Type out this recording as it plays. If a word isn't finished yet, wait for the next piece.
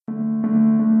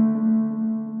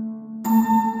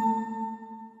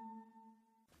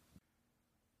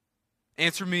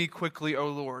Answer me quickly, O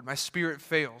Lord. My spirit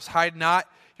fails. Hide not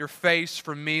your face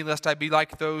from me, lest I be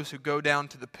like those who go down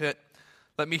to the pit.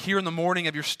 Let me hear in the morning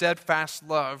of your steadfast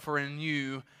love, for in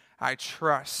you I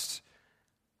trust.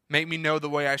 Make me know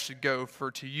the way I should go, for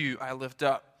to you I lift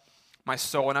up my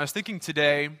soul. And I was thinking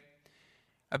today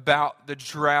about the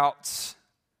drought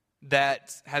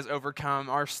that has overcome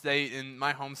our state and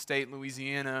my home state,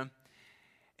 Louisiana,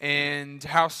 and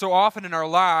how so often in our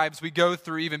lives we go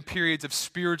through even periods of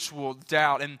spiritual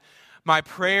doubt. And my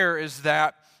prayer is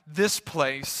that this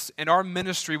place and our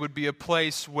ministry would be a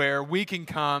place where we can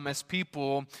come as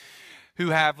people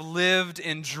who have lived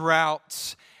in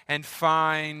droughts and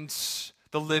find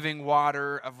the living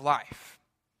water of life.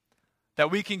 That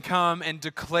we can come and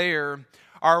declare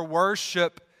our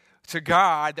worship to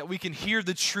God, that we can hear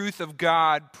the truth of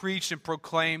God preached and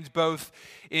proclaimed both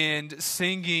in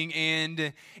singing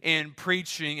and in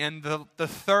preaching, and the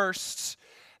thirst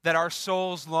that our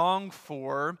souls long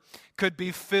for could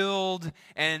be filled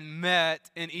and met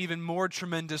in even more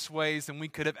tremendous ways than we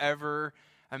could have ever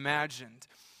imagined.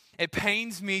 It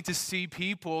pains me to see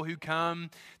people who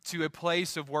come to a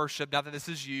place of worship, now that this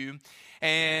is you,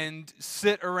 and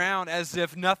sit around as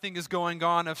if nothing is going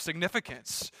on of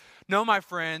significance. No, my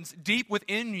friends, deep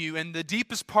within you, in the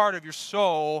deepest part of your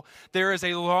soul, there is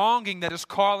a longing that is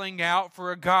calling out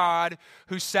for a God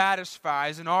who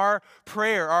satisfies. And our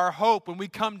prayer, our hope when we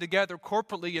come together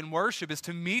corporately in worship is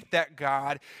to meet that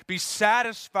God, be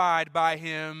satisfied by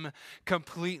Him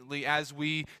completely as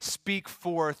we speak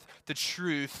forth the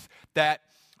truth that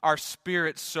our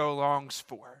spirit so longs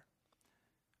for.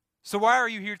 So why are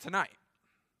you here tonight?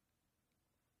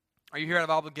 Are you here out of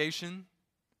obligation?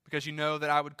 Because you know that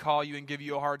I would call you and give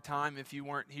you a hard time if you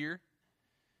weren't here?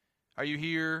 Are you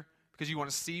here because you want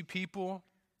to see people?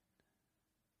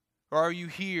 Or are you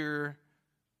here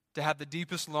to have the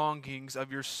deepest longings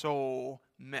of your soul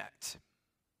met?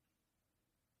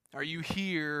 Are you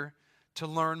here to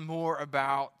learn more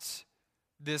about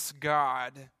this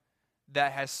God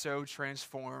that has so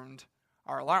transformed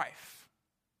our life?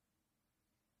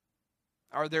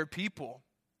 Are there people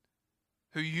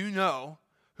who you know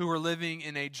who are living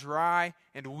in a dry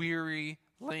and weary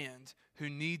land who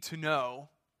need to know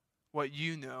what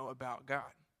you know about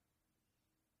God?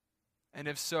 And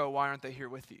if so, why aren't they here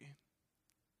with you?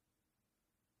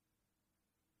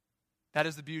 That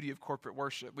is the beauty of corporate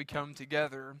worship. We come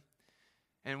together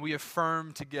and we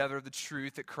affirm together the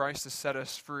truth that Christ has set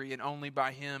us free, and only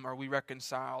by Him are we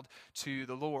reconciled to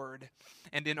the Lord.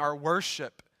 And in our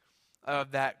worship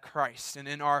of that Christ, and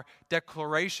in our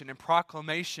declaration and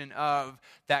proclamation of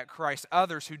that Christ,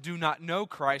 others who do not know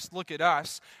Christ look at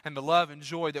us and the love and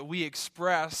joy that we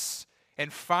express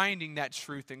in finding that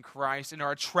truth in Christ, and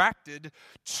are attracted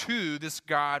to this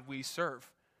God we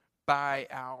serve by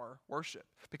our worship,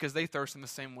 because they thirst in the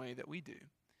same way that we do.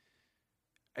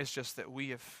 It's just that we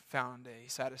have found a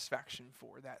satisfaction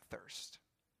for that thirst.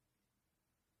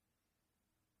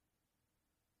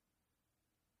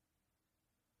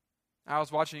 I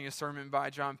was watching a sermon by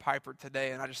John Piper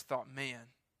today, and I just thought, man,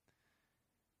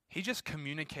 he just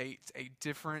communicates a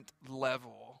different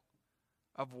level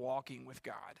of walking with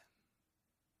God.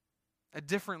 A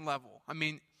different level. I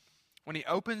mean, when he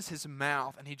opens his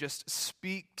mouth and he just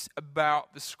speaks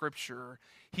about the Scripture,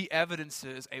 he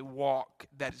evidences a walk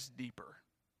that is deeper.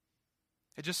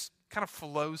 It just kind of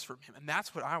flows from him, and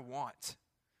that's what I want.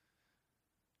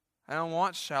 I don't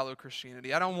want shallow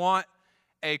Christianity. I don't want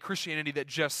a Christianity that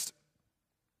just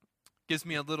gives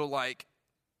me a little like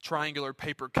triangular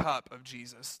paper cup of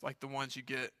Jesus, like the ones you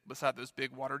get beside those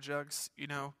big water jugs, you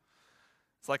know?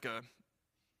 It's like a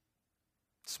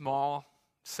small,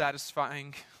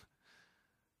 satisfying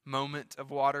moment of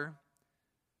water.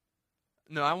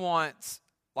 No, I want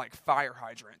like fire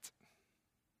hydrant,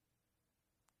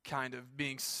 kind of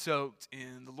being soaked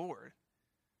in the Lord.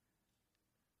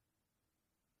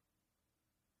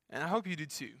 And I hope you do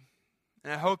too.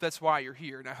 And I hope that's why you're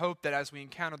here. And I hope that as we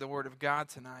encounter the Word of God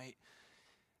tonight,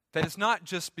 that it's not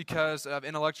just because of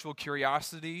intellectual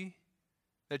curiosity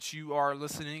that you are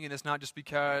listening, and it's not just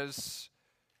because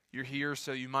you're here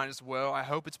so you might as well. I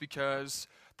hope it's because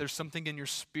there's something in your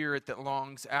spirit that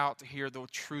longs out to hear the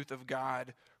truth of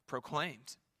God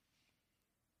proclaimed.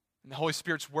 And the Holy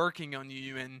Spirit's working on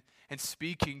you and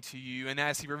speaking to you. And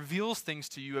as He reveals things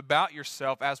to you about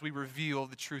yourself, as we reveal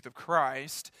the truth of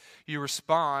Christ, you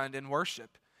respond in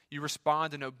worship. You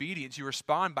respond in obedience. You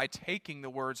respond by taking the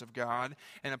words of God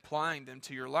and applying them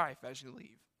to your life as you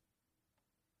leave.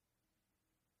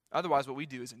 Otherwise, what we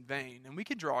do is in vain. And we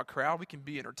can draw a crowd. We can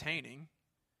be entertaining.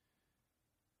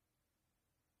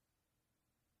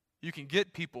 You can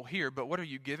get people here, but what are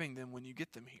you giving them when you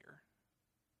get them here?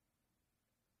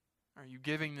 Are you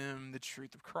giving them the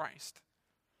truth of Christ?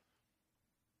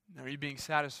 Are you being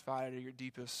satisfied at your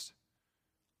deepest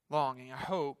longing? I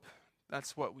hope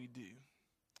that's what we do.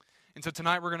 And so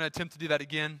tonight we're going to attempt to do that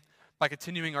again by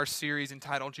continuing our series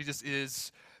entitled Jesus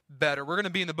is Better. We're going to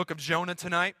be in the book of Jonah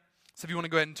tonight. So if you want to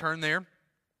go ahead and turn there,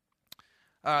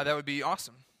 that would be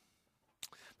awesome.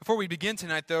 Before we begin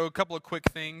tonight, though, a couple of quick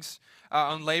things.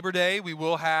 On Labor Day, we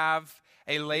will have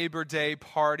a Labor Day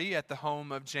party at the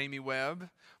home of Jamie Webb.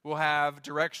 We'll have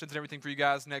directions and everything for you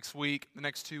guys next week, the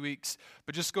next 2 weeks.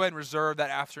 But just go ahead and reserve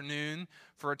that afternoon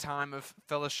for a time of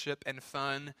fellowship and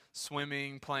fun,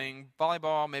 swimming, playing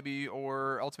volleyball maybe,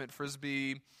 or ultimate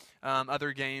frisbee,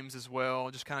 other games as well.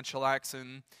 Just kind of chillax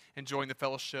and enjoying the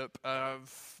fellowship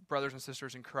of brothers and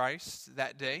sisters in Christ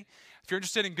that day. If you're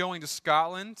interested in going to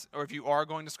Scotland, or if you are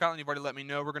going to Scotland, you've already let me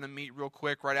know. We're going to meet real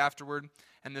quick right afterward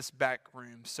in this back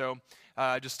room. So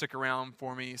just stick around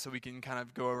for me so we can kind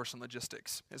of go over some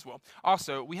logistics as well.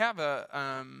 Also, we have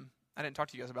I didn't talk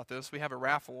to you guys about this. We have a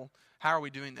raffle. How are we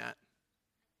doing that?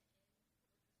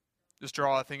 Just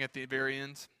draw a thing at the very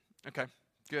end? Okay,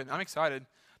 good. I'm excited.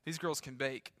 These girls can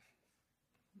bake.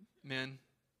 Men,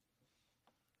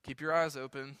 keep your eyes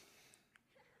open.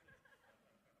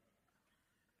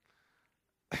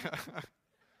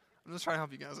 I'm just trying to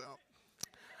help you guys out.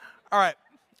 All right.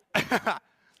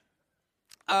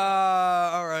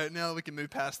 All right, now we can move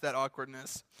past that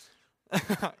awkwardness.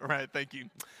 All right, thank you.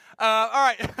 All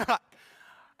right.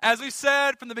 As we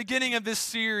said from the beginning of this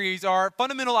series, our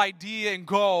fundamental idea and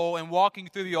goal in walking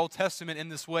through the Old Testament in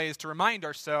this way is to remind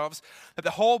ourselves that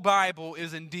the whole Bible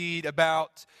is indeed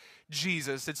about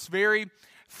Jesus. It's very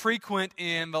frequent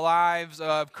in the lives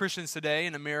of Christians today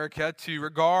in America to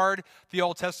regard the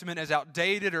Old Testament as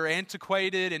outdated or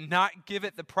antiquated and not give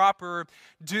it the proper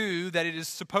due that it is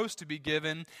supposed to be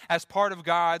given as part of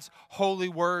God's holy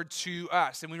word to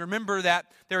us. And we remember that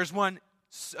there is one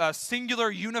singular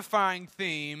unifying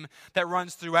theme that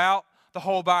runs throughout the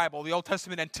whole Bible. The Old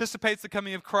Testament anticipates the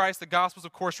coming of Christ. The Gospels,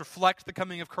 of course, reflect the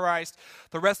coming of Christ.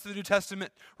 The rest of the New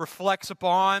Testament reflects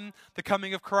upon the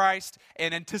coming of Christ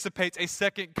and anticipates a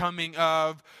second coming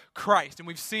of Christ. And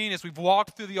we've seen, as we've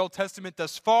walked through the Old Testament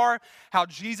thus far, how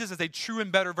Jesus is a true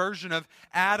and better version of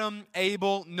Adam,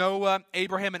 Abel, Noah,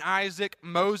 Abraham and Isaac,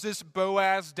 Moses,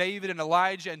 Boaz, David, and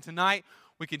Elijah. And tonight,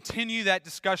 we continue that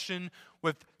discussion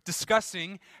with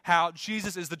discussing how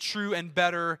Jesus is the true and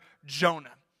better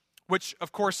Jonah, which,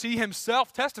 of course, he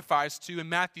himself testifies to in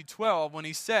Matthew 12 when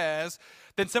he says,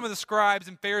 "Then some of the scribes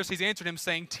and Pharisees answered him,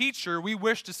 saying, 'Teacher, we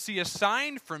wish to see a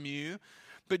sign from you.'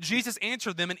 But Jesus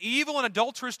answered them, 'An evil and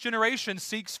adulterous generation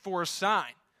seeks for a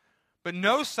sign, but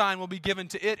no sign will be given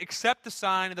to it except the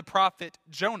sign of the prophet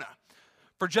Jonah.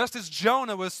 For just as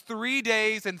Jonah was 3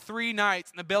 days and 3 nights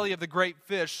in the belly of the great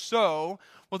fish, so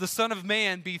will the Son of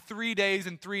Man be 3 days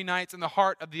and 3 nights in the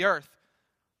heart of the earth.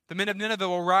 The men of Nineveh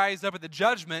will rise up at the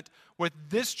judgment with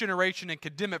this generation and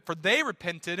condemn it, for they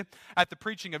repented at the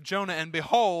preaching of Jonah, and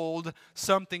behold,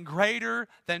 something greater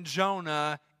than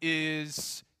Jonah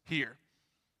is here.'"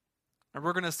 And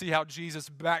we're going to see how Jesus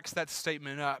backs that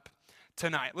statement up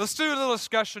tonight. Let's do a little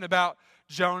discussion about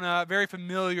Jonah, a very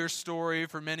familiar story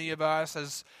for many of us,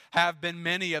 as have been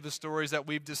many of the stories that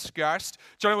we've discussed.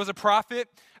 Jonah was a prophet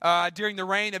during the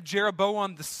reign of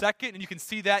Jeroboam II, and you can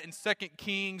see that in 2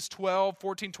 Kings 12,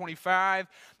 14, 25.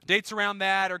 Dates around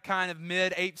that are kind of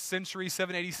mid-8th century,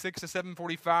 786 to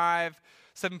 745,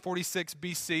 746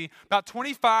 BC. About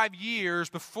 25 years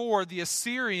before the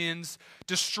Assyrians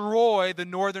destroy the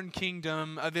northern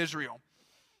kingdom of Israel.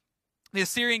 The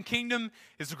Assyrian kingdom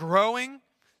is growing.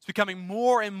 It's becoming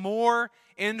more and more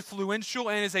influential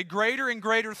and is a greater and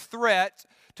greater threat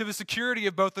to the security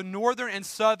of both the northern and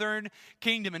southern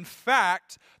kingdom. In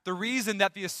fact, the reason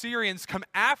that the Assyrians come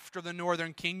after the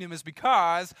northern kingdom is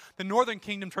because the northern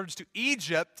kingdom turns to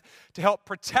Egypt to help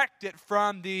protect it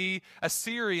from the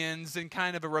Assyrians in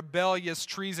kind of a rebellious,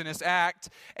 treasonous act.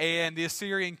 And the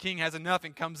Assyrian king has enough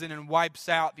and comes in and wipes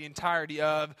out the entirety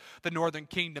of the northern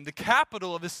kingdom. The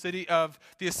capital of the city of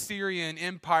the Assyrian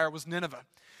Empire was Nineveh.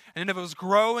 And Nineveh was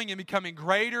growing and becoming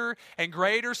greater and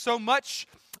greater, so much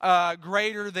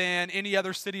greater than any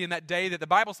other city in that day that the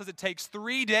Bible says it takes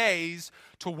 3 days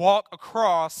to walk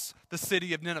across the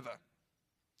city of Nineveh.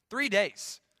 3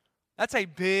 days. That's a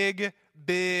big,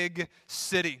 big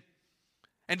city.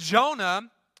 And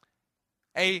Jonah,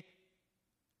 a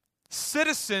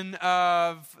citizen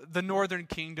of the northern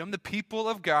kingdom, the people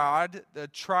of God, the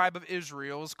tribe of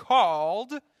Israel, is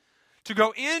called to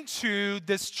go into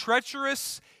this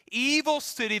treacherous, evil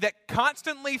city that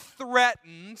constantly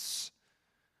threatens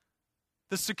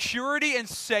the security and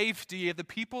safety of the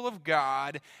people of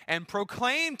God and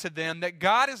proclaim to them that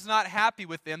God is not happy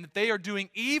with them, that they are doing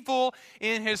evil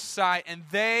in his sight, and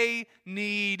they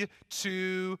need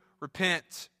to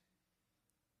repent.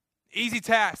 Easy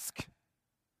task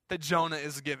that Jonah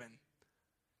is given,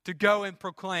 to go and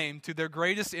proclaim to their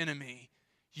greatest enemy,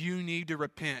 you need to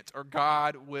repent or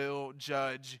God will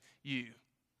judge you.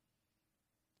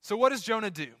 So what does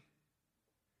Jonah do?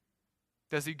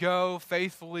 Does he go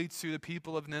faithfully to the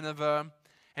people of Nineveh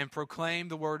and proclaim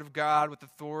the word of God with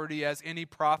authority as any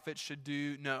prophet should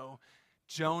do? No.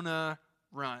 Jonah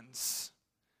runs.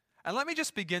 And let me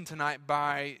just begin tonight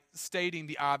by stating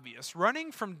the obvious.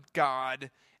 Running from God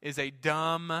is a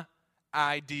dumb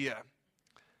idea.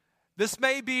 This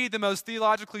may be the most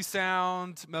theologically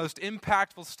sound, most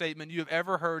impactful statement you have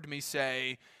ever heard me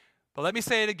say, but let me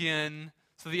say it again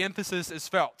so the emphasis is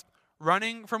felt.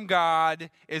 Running from God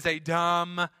is a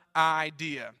dumb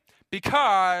idea.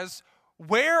 Because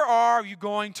where are you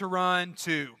going to run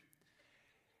to?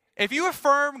 If you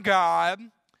affirm God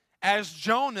as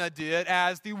Jonah did,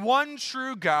 as the one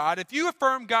true God, if you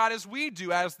affirm God as we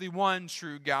do as the one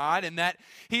true God, and that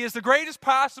he is the greatest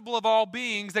possible of all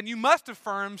beings, then you must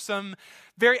affirm some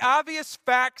very obvious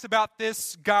facts about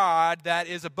this God that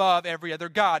is above every other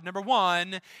God. Number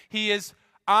one, he is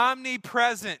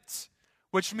omnipresent,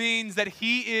 which means that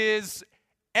he is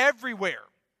everywhere.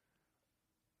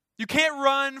 You can't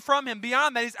run from him.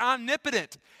 Beyond that, he's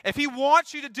omnipotent. If he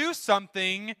wants you to do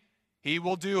something, he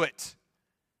will do it.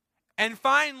 And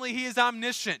finally, he is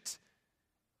omniscient.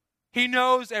 He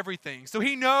knows everything. So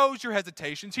he knows your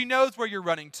hesitations. He knows where you're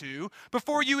running to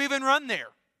before you even run there.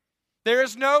 There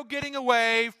is no getting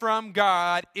away from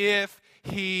God if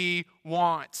he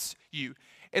wants you.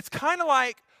 It's kind of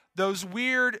like those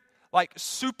weird,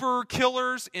 super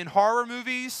killers in horror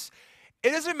movies.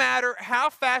 It doesn't matter how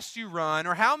fast you run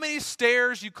or how many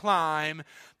stairs you climb,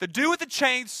 the dude with the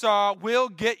chainsaw will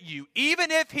get you,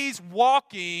 even if he's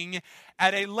walking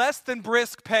at a less than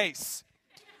brisk pace.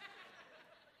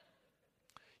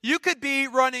 You could be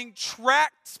running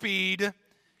track speed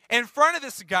in front of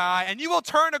this guy, and you will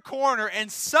turn a corner,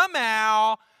 and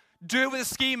somehow, dude with a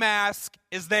ski mask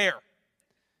is there.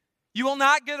 You will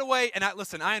not get away. And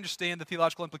I understand the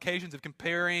theological implications of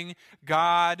comparing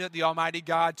God, the Almighty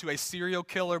God, to a serial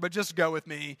killer, but just go with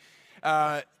me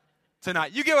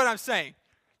tonight. You get what I'm saying.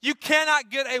 You cannot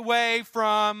get away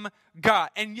from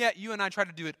God. And yet, you and I try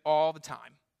to do it all the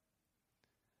time.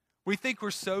 We think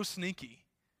we're so sneaky.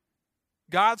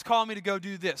 God's calling me to go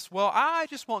do this. Well, I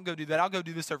just won't go do that. I'll go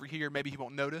do this over here. Maybe he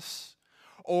won't notice.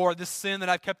 Or this sin that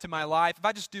I've kept in my life, if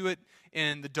I just do it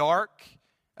in the dark,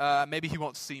 maybe he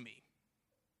won't see me.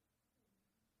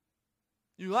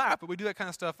 You laugh, but we do that kind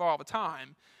of stuff all the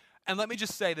time. And let me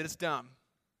just say that it's dumb.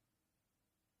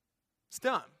 It's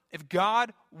dumb. If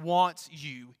God wants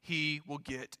you, he will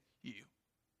get you.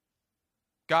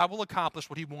 God will accomplish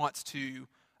what he wants to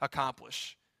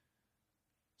accomplish.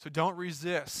 So don't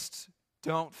resist.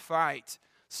 Don't fight.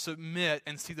 Submit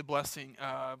and see the blessing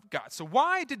of God. So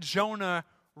why did Jonah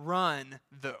run,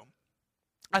 though?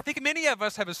 I think many of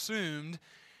us have assumed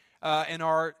in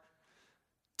our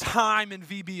time in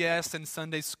VBS and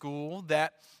Sunday school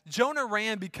that Jonah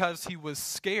ran because he was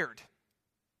scared.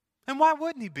 And why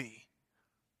wouldn't he be?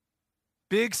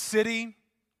 Big city,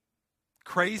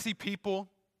 crazy people,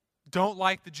 don't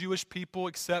like the Jewish people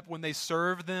except when they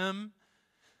serve them.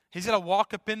 He's going to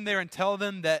walk up in there and tell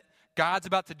them that God's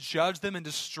about to judge them and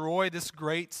destroy this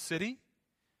great city.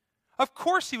 Of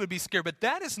course he would be scared, but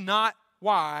that is not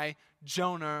why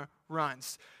Jonah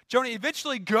runs. Jonah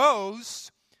eventually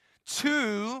goes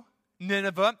to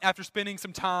Nineveh after spending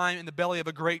some time in the belly of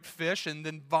a great fish and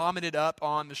then vomited up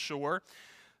on the shore.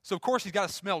 So of course he's got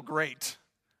to smell great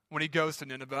when he goes to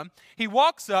Nineveh. He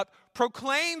walks up,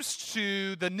 proclaims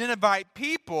to the Ninevite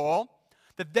people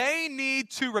that they need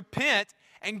to repent,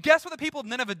 and guess what the people of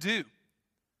Nineveh do?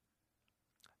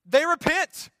 They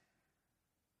repent.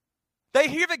 They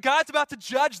hear that God's about to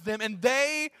judge them, and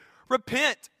they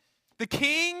repent. The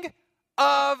king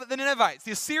of the Ninevites,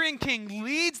 the Assyrian king,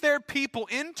 leads their people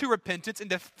into repentance,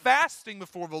 into fasting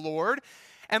before the Lord,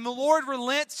 and the Lord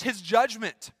relents his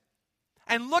judgment.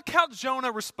 And look how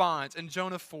Jonah responds in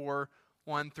Jonah 4,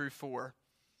 1-4.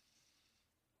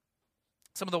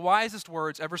 Some of the wisest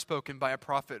words ever spoken by a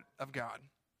prophet of God.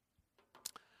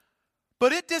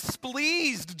 But it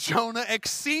displeased Jonah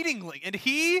exceedingly, and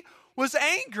he was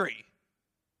angry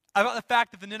about the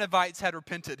fact that the Ninevites had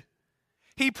repented.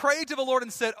 He prayed to the Lord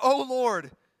and said, "O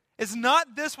Lord, is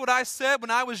not this what I said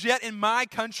when I was yet in my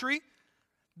country?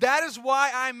 That is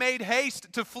why I made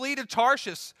haste to flee to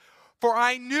Tarshish, For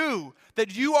I knew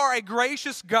that you are a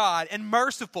gracious God and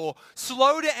merciful,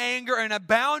 slow to anger and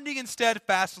abounding in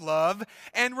steadfast love,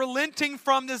 and relenting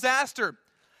from disaster.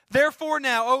 Therefore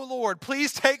now, O Lord,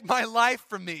 please take my life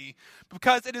from me,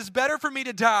 because it is better for me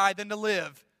to die than to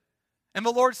live. And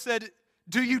the Lord said,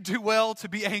 do you do well to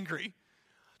be angry?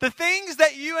 The things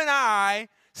that you and I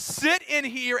sit in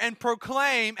here and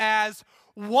proclaim as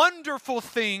wonderful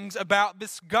things about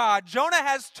this God, Jonah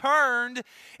has turned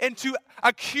into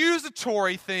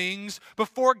accusatory things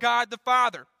before God the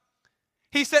Father.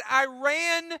 He said, I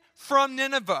ran from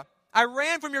Nineveh. I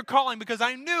ran from your calling because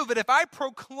I knew that if I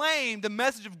proclaimed the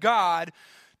message of God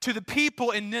to the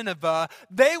people in Nineveh,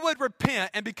 they would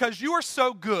repent. And because you are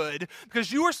so good,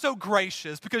 because you are so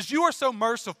gracious, because you are so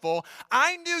merciful,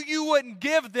 I knew you wouldn't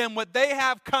give them what they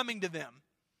have coming to them.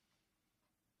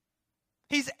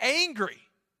 He's angry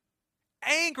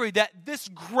that this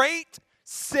great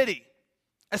city,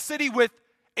 a city with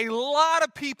a lot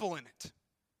of people in it,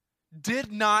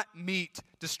 did not meet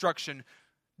destruction.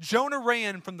 Jonah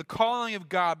ran from the calling of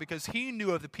God because he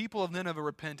knew if the people of Nineveh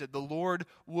repented, the Lord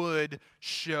would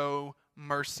show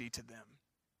mercy to them.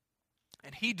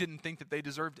 And he didn't think that they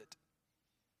deserved it.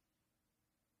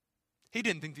 He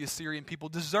didn't think the Assyrian people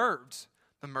deserved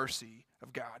the mercy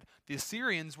of God. The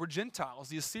Assyrians were Gentiles.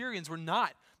 The Assyrians were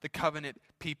not the covenant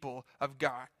people of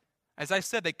God. As I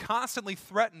said, they constantly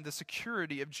threatened the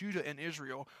security of Judah and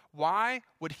Israel. Why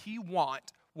would he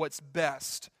want what's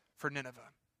best for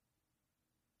Nineveh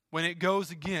when it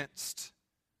goes against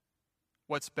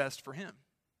what's best for him?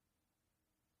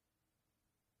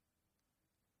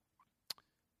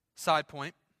 Side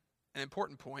point, an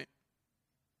important point.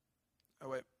 Oh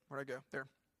wait, where'd I go? There.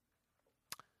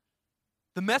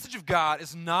 The message of God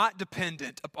is not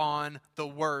dependent upon the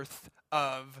worth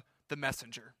of the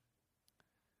messenger.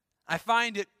 I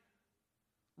find it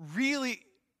really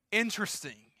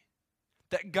interesting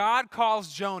that God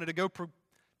calls Jonah to go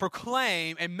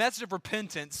proclaim a message of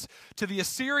repentance to the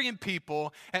Assyrian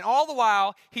people, and all the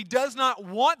while, he does not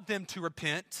want them to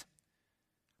repent.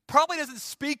 Probably doesn't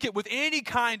speak it with any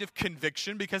kind of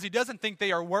conviction because he doesn't think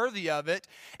they are worthy of it.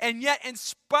 And yet, in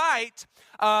spite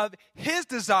of his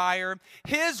desire,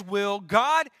 his will,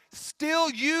 God still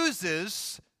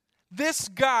uses this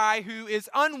guy who is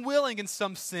unwilling in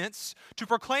some sense to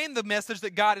proclaim the message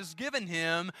that God has given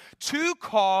him to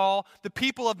call the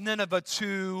people of Nineveh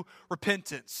to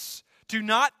repentance. Do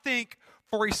not think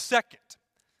for a second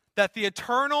that the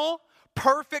eternal,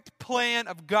 perfect plan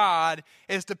of God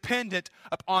is dependent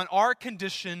upon our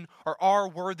condition or our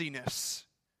worthiness,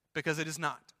 because it is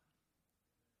not.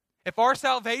 If our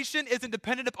salvation isn't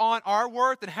dependent upon our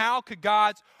worth, then how could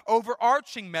God's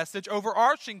overarching message,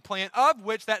 overarching plan, of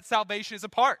which that salvation is a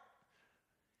part?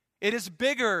 It is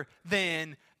bigger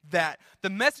than that.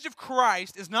 The message of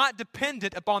Christ is not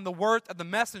dependent upon the worth of the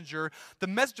messenger. The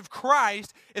message of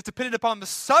Christ is dependent upon the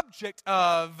subject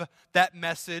of that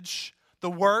message, the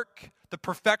work, the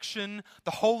perfection, the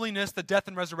holiness, the death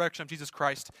and resurrection of Jesus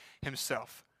Christ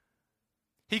himself.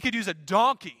 He could use a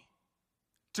donkey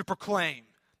to proclaim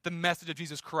the message of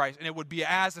Jesus Christ, and it would be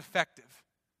as effective.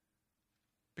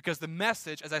 Because the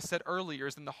message, as I said earlier,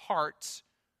 is in the hearts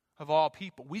of all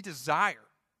people. We desire,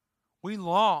 we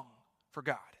long for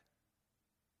God.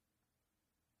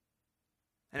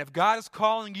 And if God is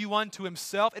calling you unto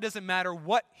himself, it doesn't matter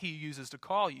what he uses to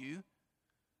call you.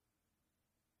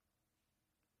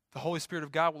 The Holy Spirit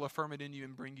of God will affirm it in you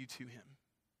and bring you to him.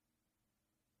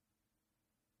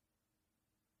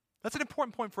 That's an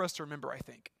important point for us to remember, I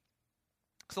think.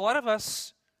 Because a lot of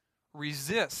us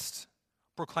resist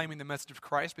proclaiming the message of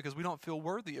Christ because we don't feel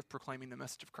worthy of proclaiming the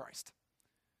message of Christ.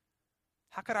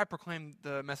 How could I proclaim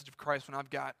the message of Christ when I've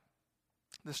got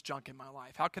this junk in my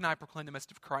life? How can I proclaim the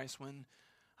message of Christ when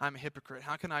I'm a hypocrite?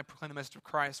 How can I proclaim the message of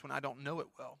Christ when I don't know it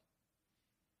well?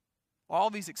 All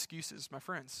these excuses, my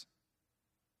friends,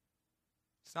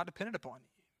 it's not dependent upon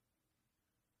you.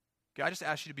 God just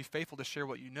asks you to be faithful to share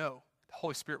what you know. The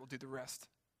Holy Spirit will do the rest.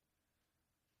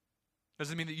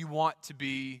 Doesn't mean that you want to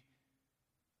be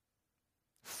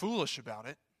foolish about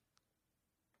it.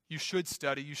 You should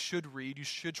study, you should read, you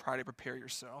should try to prepare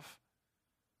yourself.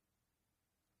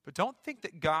 But don't think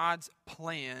that God's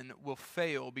plan will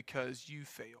fail because you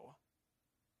fail.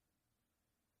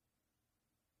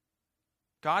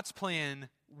 God's plan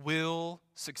will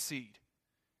succeed.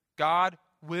 God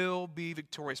will be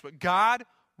victorious. What God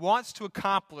wants to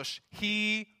accomplish,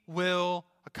 he will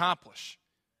accomplish.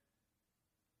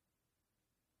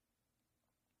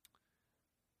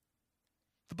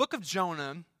 The book of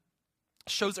Jonah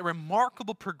shows a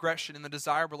remarkable progression in the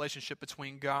desired relationship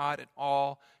between God and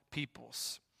all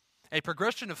peoples. A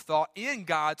progression of thought in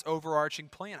God's overarching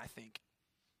plan, I think.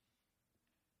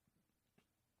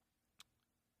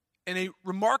 in a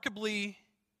remarkably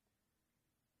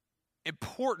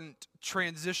important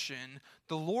transition,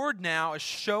 the Lord now is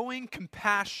showing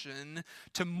compassion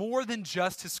to more than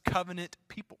just his covenant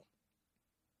people.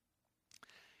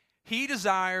 He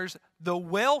desires the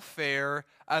welfare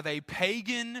of a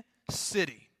pagan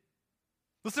city.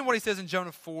 Listen to what he says in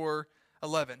Jonah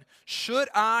 4:11. Should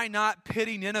I not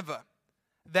pity Nineveh,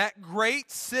 that great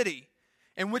city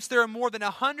in which there are more than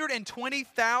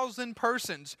 120,000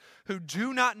 persons who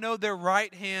do not know their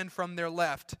right hand from their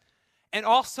left, and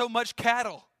also much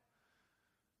cattle?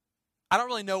 I don't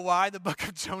really know why the book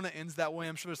of Jonah ends that way.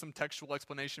 I'm sure there's some textual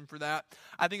explanation for that.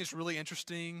 I think it's really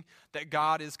interesting that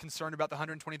God is concerned about the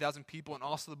 120,000 people and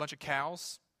also the bunch of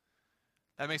cows.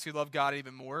 That makes me love God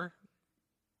even more,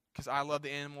 because I love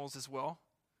the animals as well.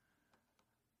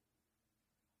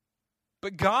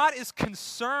 But God is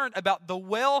concerned about the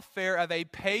welfare of a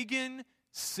pagan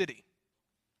city.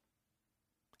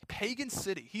 A pagan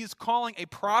city. He is calling a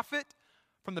prophet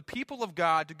from the people of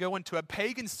God to go into a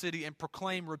pagan city and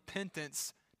proclaim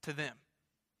repentance to them.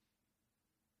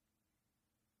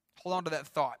 Hold on to that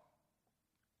thought.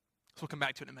 So we'll come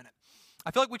back to it in a minute. I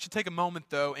feel like we should take a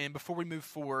moment, though, and before we move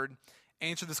forward,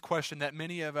 answer this question that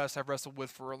many of us have wrestled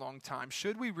with for a long time.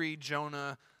 Should we read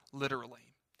Jonah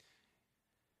literally?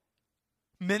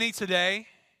 Many today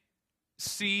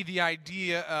see the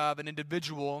idea of an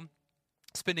individual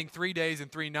spending 3 days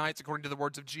and 3 nights, according to the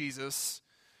words of Jesus,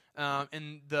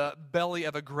 in the belly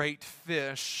of a great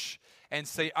fish, and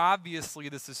say, obviously,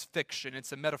 this is fiction.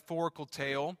 It's a metaphorical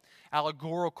tale,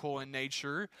 allegorical in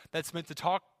nature, that's meant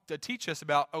to teach us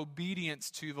about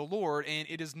obedience to the Lord, and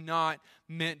it is not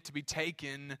meant to be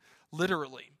taken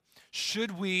literally.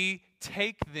 Should we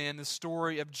take, then, the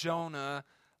story of Jonah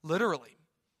literally?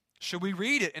 Should we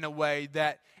read it in a way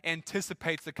that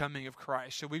anticipates the coming of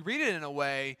Christ? Should we read it in a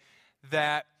way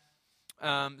that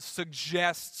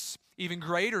suggests even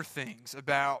greater things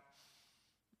about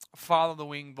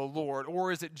following the Lord?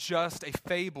 Or is it just a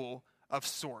fable of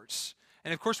sorts?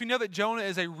 And of course, we know that Jonah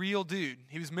is a real dude.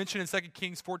 He was mentioned in 2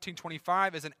 Kings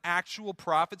 14:25 as an actual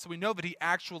prophet, so we know that he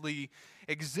actually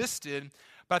existed.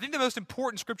 But I think the most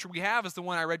important scripture we have is the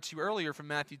one I read to you earlier from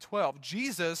Matthew 12.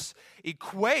 Jesus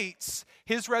equates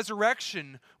his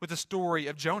resurrection with the story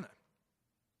of Jonah.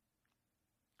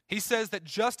 He says that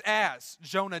just as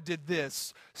Jonah did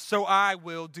this, so I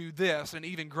will do this in an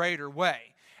even greater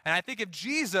way. And I think if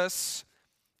Jesus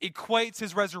equates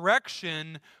his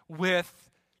resurrection with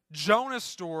Jonah's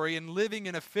story and living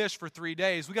in a fish for 3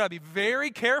 days, we got to be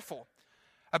very careful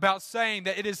about saying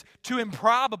that it is too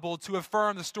improbable to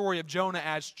affirm the story of Jonah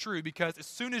as true, because as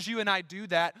soon as you and I do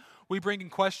that, we bring in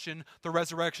question the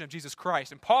resurrection of Jesus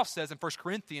Christ. And Paul says in 1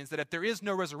 Corinthians that if there is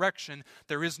no resurrection,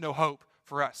 there is no hope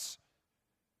for us.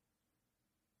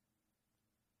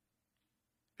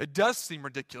 It does seem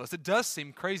ridiculous. It does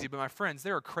seem crazy, but my friends,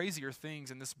 there are crazier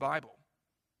things in this Bible.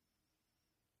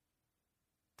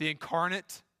 The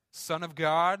incarnate Son of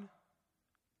God,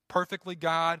 perfectly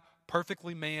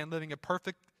man, living a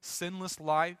perfect, sinless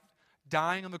life,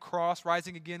 dying on the cross,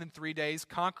 rising again in 3 days,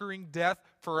 conquering death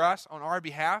for us on our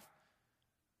behalf.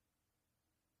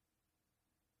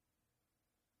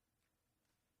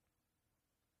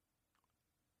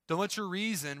 Don't let your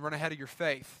reason run ahead of your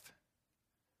faith.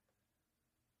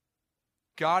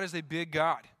 God is a big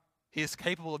God. He is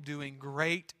capable of doing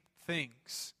great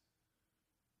things.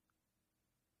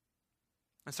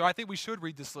 And so I think we should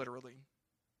read this literally,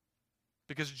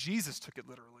 because Jesus took it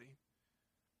literally.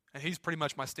 And he's pretty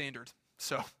much my standard.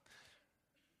 So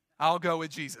I'll go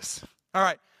with Jesus. All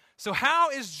right. So how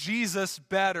is Jesus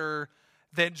better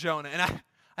than Jonah? And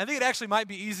I think it actually might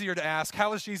be easier to ask,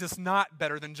 how is Jesus not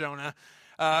better than Jonah?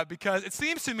 Because it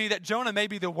seems to me that Jonah may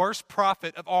be the worst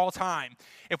prophet of all time.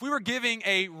 If we were giving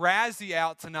a Razzie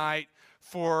out tonight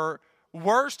for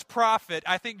worst prophet,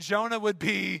 I think Jonah would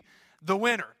be the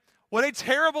winner. What a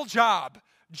terrible job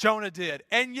Jonah did.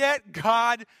 And yet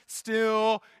God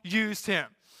still used him.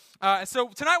 So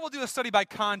tonight we'll do a study by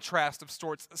contrast of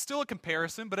sorts. Still a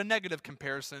comparison, but a negative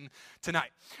comparison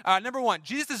tonight. Number one,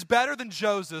 Jesus is better than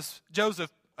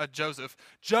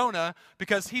Jonah,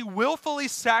 because he willfully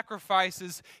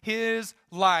sacrifices his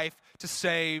life to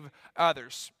save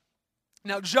others.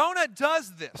 Now, Jonah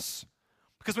does this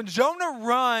because when Jonah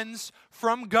runs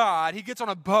from God, he gets on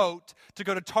a boat to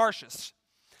go to Tarshish.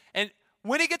 And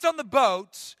when he gets on the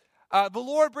boat, the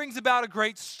Lord brings about a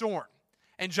great storm.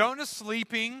 And Jonah's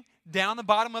sleeping down the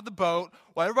bottom of the boat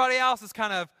while everybody else is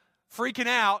kind of freaking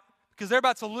out because they're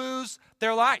about to lose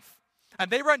their life. And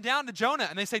they run down to Jonah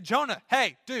and they say, Jonah,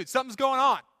 hey, dude, something's going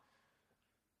on.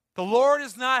 The Lord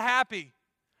is not happy.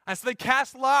 And so they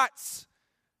cast lots.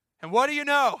 And what do you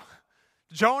know?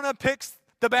 Jonah picks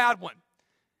the bad one.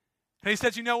 And he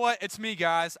says, you know what? It's me,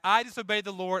 guys. I disobeyed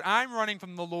the Lord. I'm running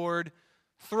from the Lord.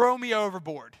 Throw me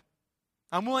overboard.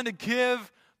 I'm willing to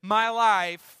give my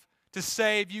life to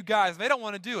save you guys. They don't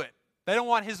want to do it. They don't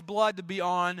want his blood to be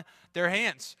on their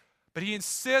hands. But he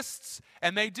insists,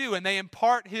 and they do, and they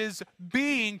impart his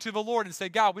being to the Lord and say,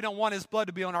 God, we don't want his blood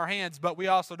to be on our hands, but we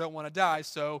also don't want to die,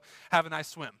 so have a nice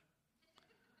swim.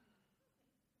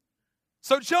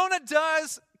 So Jonah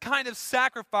does kind of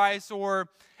sacrifice, or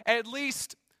at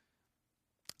least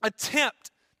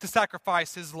attempt to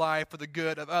sacrifice his life for the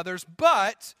good of others,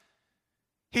 but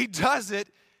he does it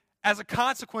as a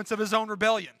consequence of his own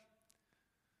rebellion.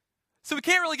 So we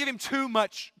can't really give him too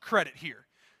much credit here.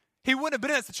 He wouldn't have been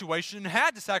in that situation and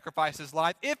had to sacrifice his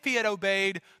life if he had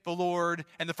obeyed the Lord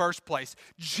in the first place.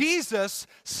 Jesus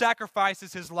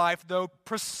sacrifices his life, though,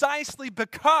 precisely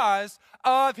because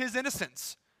of his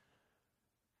innocence.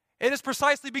 It is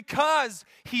precisely because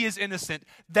he is innocent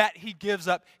that he gives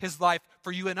up his life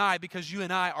for you and I, because you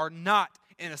and I are not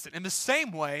innocent. In the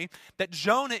same way that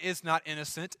Jonah is not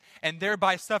innocent and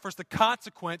thereby suffers the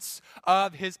consequence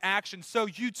of his action, so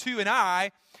you too and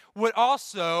I would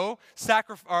also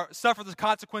suffer the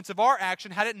consequence of our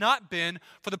action had it not been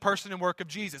for the person and work of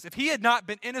Jesus. If he had not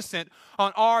been innocent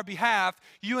on our behalf,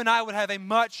 you and I would have a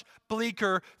much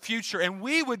bleaker future, and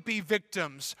we would be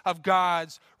victims of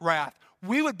God's wrath.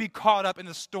 We would be caught up in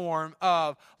the storm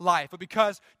of life. But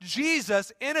because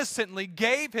Jesus innocently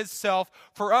gave himself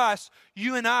for us,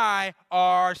 you and I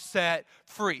are set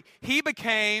free. He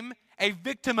became a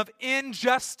victim of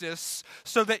injustice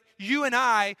so that you and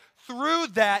I, through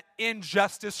that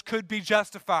injustice, could be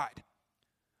justified.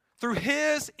 Through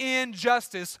his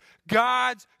injustice,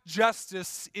 God's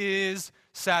justice is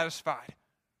satisfied.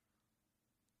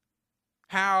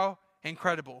 How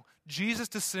incredible. Jesus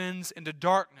descends into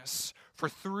darkness for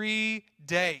 3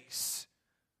 days.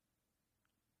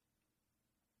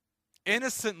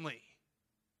 Innocently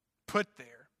put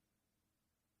there.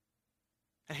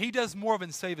 And he does more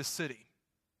than save a city.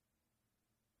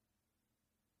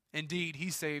 Indeed, he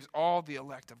saves all the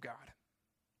elect of God.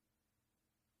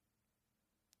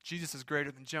 Jesus is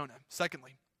greater than Jonah.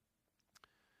 Secondly,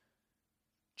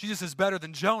 Jesus is better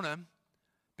than Jonah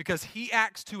because he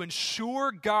acts to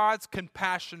ensure God's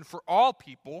compassion for all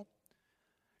people,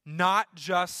 not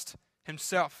just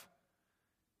himself.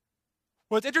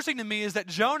 What's interesting to me is that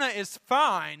Jonah is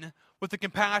fine with the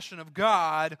compassion of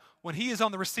God when he is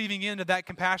on the receiving end of that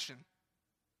compassion.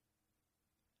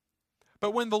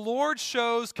 But when the Lord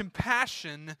shows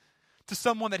compassion to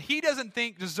someone that he doesn't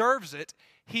think deserves it,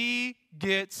 he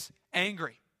gets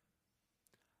angry.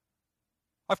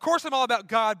 Of course, I'm all about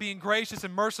God being gracious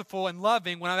and merciful and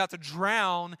loving when I'm about to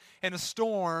drown in a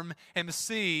storm in the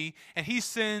sea, and he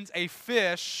sends a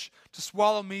fish to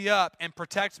swallow me up and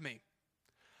protect me.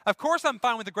 Of course, I'm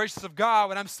fine with the graciousness of God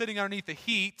when I'm sitting underneath the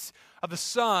heat of the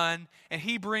sun, and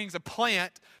he brings a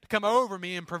plant to come over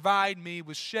me and provide me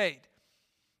with shade.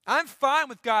 I'm fine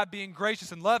with God being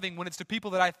gracious and loving when it's to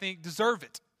people that I think deserve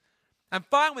it. I'm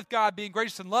fine with God being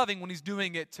gracious and loving when he's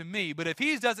doing it to me. But if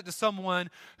he does it to someone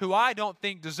who I don't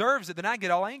think deserves it, then I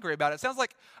get all angry about it. It sounds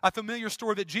like a familiar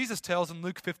story that Jesus tells in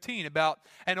Luke 15 about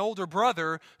an older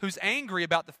brother who's angry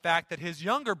about the fact that his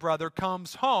younger brother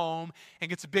comes home and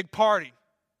gets a big party.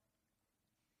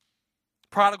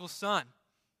 Prodigal son.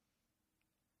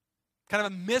 Kind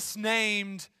of a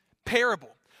misnamed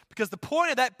parable. Because the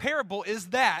point of that parable is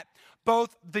that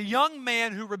both the young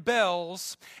man who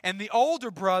rebels and the older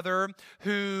brother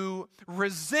who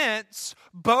resents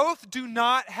both do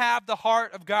not have the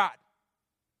heart of God.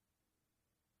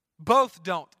 Both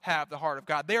don't have the heart of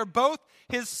God. They are both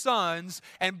his sons,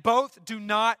 and both do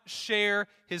not share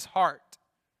his heart.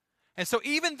 And so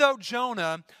even though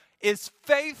Jonah is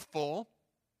faithful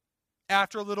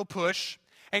after a little push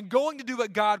and going to do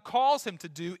what God calls him to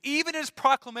do, even in his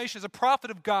proclamation as a prophet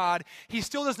of God, he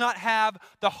still does not have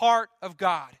the heart of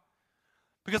God.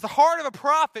 Because the heart of a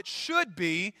prophet should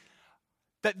be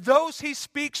that those he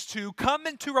speaks to come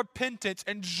into repentance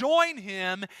and join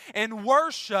him in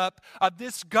worship of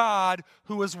this God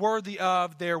who is worthy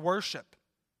of their worship.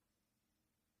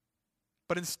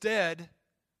 But instead,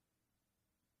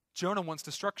 Jonah wants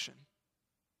destruction.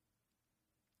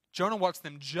 Jonah wants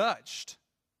them judged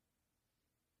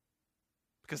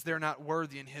because they're not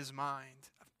worthy in his mind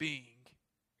of being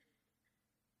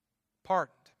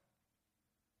pardoned.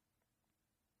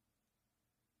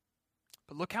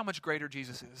 But look how much greater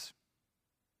Jesus is.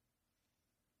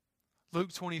 Luke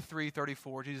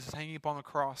 23:34, Jesus is hanging upon the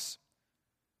cross.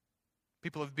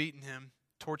 People have beaten him,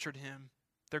 tortured him.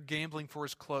 They're gambling for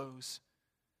his clothes,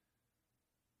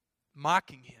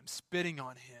 mocking him, spitting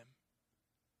on him.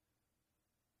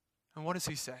 And what does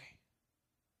he say?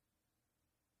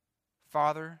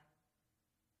 Father,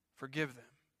 forgive them,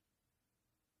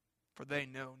 for they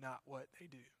know not what they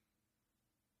do.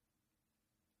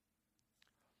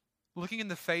 Looking in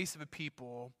the face of a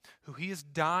people who he is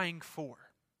dying for.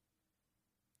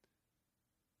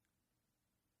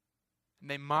 And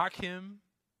they mock him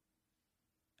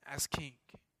as king.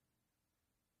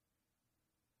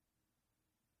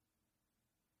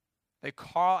 They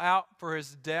call out for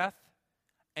his death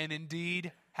and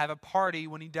indeed have a party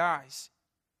when he dies.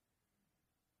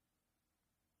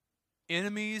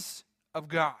 Enemies of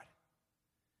God.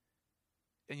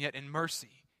 And yet in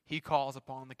mercy, he calls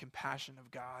upon the compassion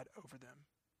of God over them.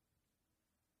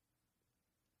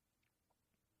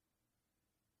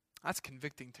 That's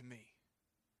convicting to me.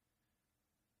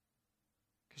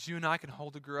 Because you and I can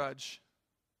hold a grudge.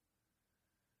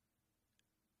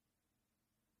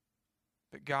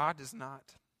 But God does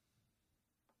not.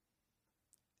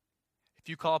 If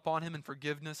you call upon him in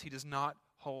forgiveness, he does not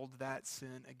hold that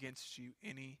sin against you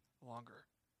any longer.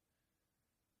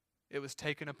 It was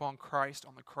taken upon Christ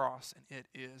on the cross, and it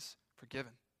is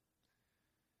forgiven.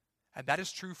 And that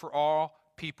is true for all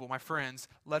people, my friends.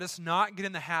 Let us not get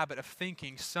in the habit of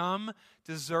thinking some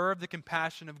deserve the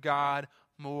compassion of God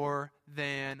more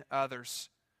than others.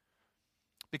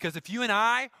 Because if you and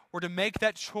I were to make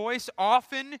that choice,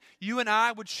 often you and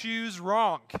I would choose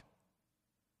wrong.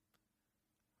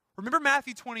 Remember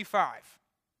Matthew 25,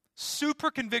 super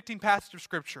convicting passage of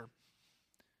Scripture.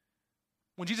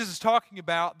 When Jesus is talking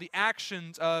about the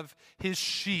actions of his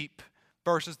sheep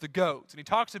versus the goats. And he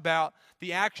talks about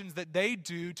the actions that they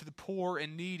do to the poor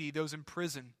and needy, those in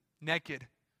prison, naked,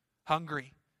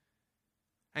 hungry.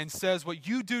 And says, what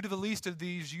you do to the least of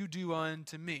these, you do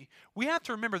unto me. We have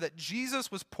to remember that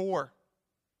Jesus was poor.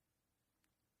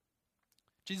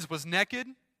 Jesus was naked,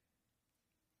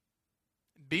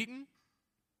 beaten.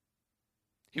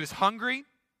 He was hungry.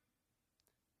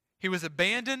 He was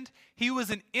abandoned. He was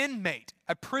an inmate,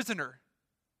 a prisoner.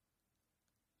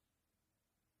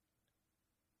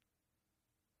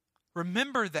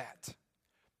 Remember that,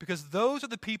 because those are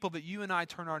the people that you and I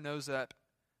turn our nose up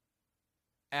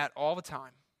at all the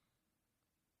time.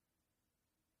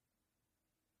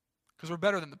 Because we're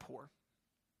better than the poor.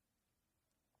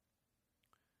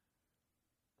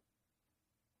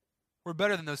 We're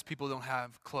better than those people who don't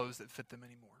have clothes that fit them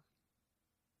anymore.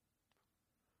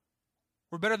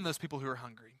 We're better than those people who are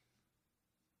hungry.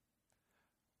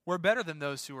 We're better than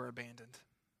those who are abandoned.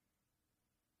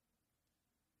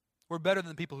 We're better than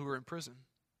the people who are in prison.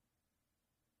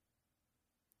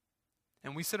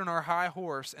 And we sit on our high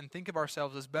horse and think of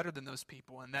ourselves as better than those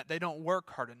people and that they don't work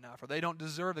hard enough or they don't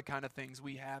deserve the kind of things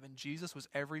we have. And Jesus was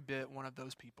every bit one of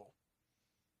those people.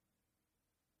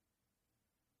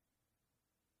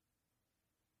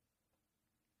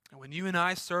 And when you and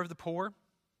I serve the poor,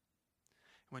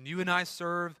 when you and I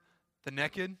serve the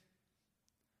naked,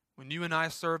 when you and I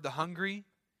serve the hungry,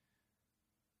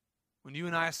 when you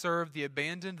and I serve the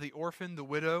abandoned, the orphan, the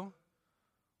widow,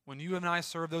 when you and I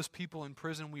serve those people in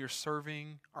prison, we are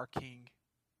serving our King.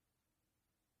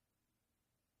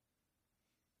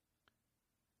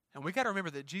 And we got to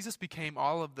remember that Jesus became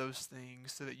all of those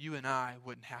things so that you and I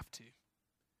wouldn't have to.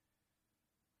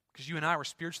 Because you and I were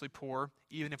spiritually poor,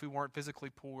 even if we weren't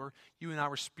physically poor. You and I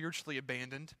were spiritually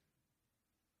abandoned.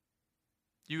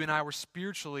 You and I were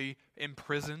spiritually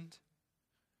imprisoned.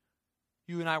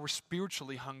 You and I were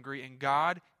spiritually hungry, and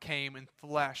God came in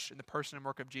flesh in the person and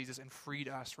work of Jesus and freed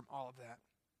us from all of that.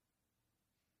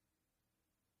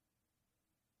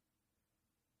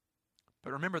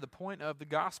 But remember, the point of the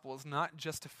gospel is not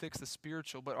just to fix the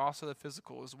spiritual, but also the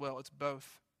physical as well. It's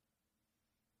both.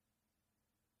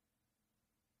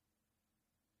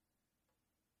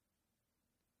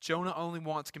 Jonah only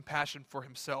wants compassion for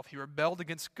himself. He rebelled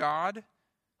against God,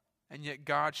 and yet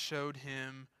God showed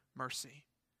him mercy.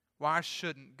 Why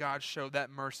shouldn't God show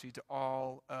that mercy to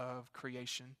all of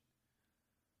creation?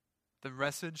 The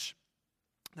message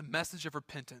of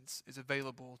repentance is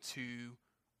available to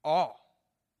all.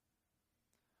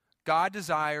 God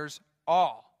desires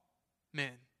all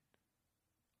men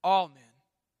to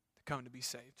come to be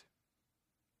saved.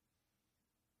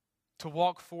 To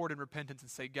walk forward in repentance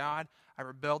and say, God, I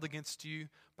rebelled against you,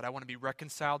 but I want to be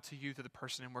reconciled to you through the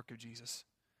person and work of Jesus.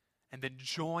 And then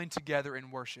join together in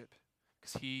worship,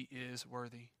 because he is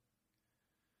worthy.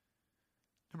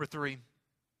 Number 3,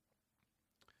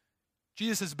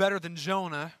 Jesus is better than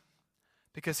Jonah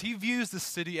because he views the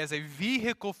city as a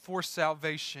vehicle for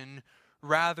salvation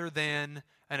rather than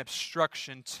an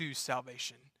obstruction to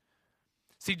salvation.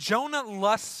 See, Jonah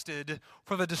lusted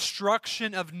for the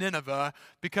destruction of Nineveh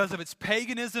because of its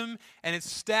paganism and its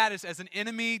status as an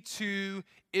enemy to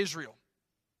Israel.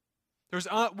 There was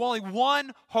only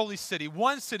one holy city,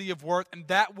 one city of worth, and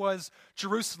that was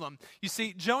Jerusalem. You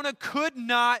see, Jonah could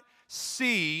not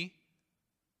see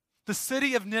the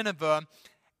city of Nineveh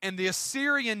and the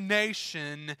Assyrian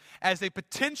nation as a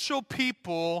potential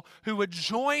people who would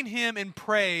join him in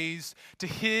praise to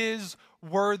his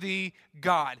worthy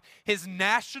God. His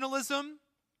nationalism,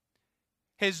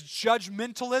 his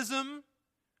judgmentalism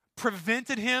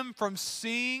prevented him from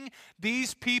seeing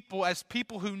these people as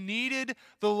people who needed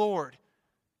the Lord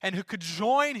and who could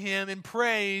join him in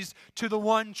praise to the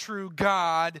one true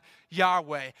God,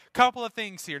 Yahweh. Couple of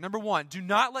things here. Number one, do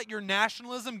not let your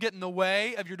nationalism get in the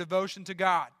way of your devotion to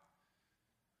God.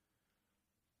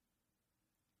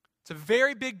 It's a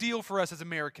very big deal for us as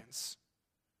Americans.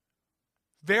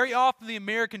 Very often the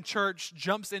American church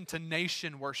jumps into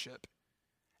nation worship.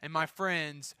 And my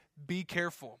friends, be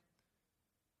careful.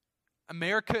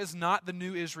 America is not the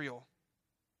new Israel.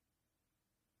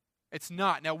 It's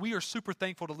not. Now, we are super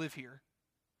thankful to live here.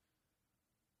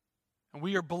 And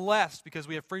we are blessed because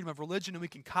we have freedom of religion and we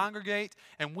can congregate.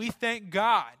 And we thank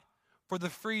God for the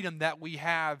freedom that we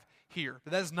have here.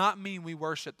 But that does not mean we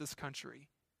worship this country.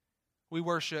 We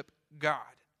worship God.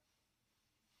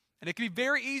 And it can be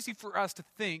very easy for us to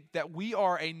think that we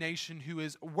are a nation who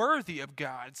is worthy of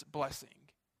God's blessing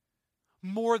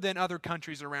more than other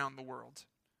countries around the world.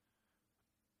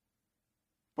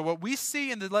 But what we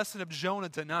see in the lesson of Jonah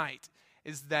tonight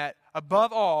is that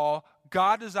above all,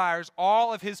 God desires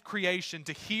all of his creation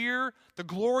to hear the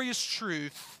glorious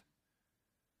truth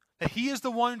that he is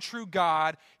the one true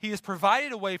God. He has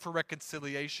provided a way for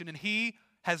reconciliation, and he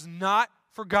has not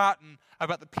forgotten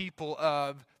about the people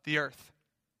of the earth.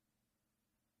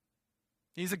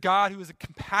 He's a God who is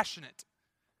compassionate.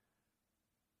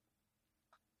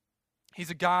 He's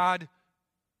a God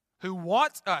who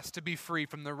wants us to be free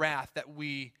from the wrath that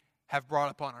we have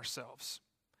brought upon ourselves.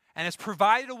 And has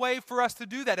provided a way for us to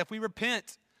do that if we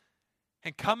repent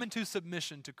and come into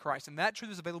submission to Christ. And that truth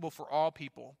is available for all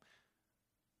people.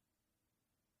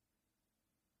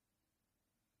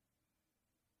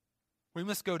 We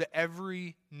must go to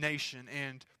every nation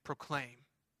and proclaim.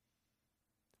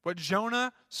 What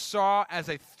Jonah saw as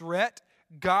a threat,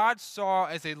 God saw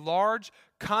as a large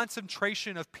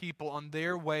concentration of people on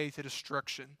their way to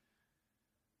destruction.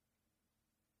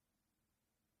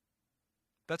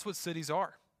 That's what cities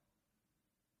are.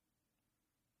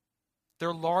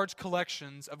 They're large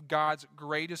collections of God's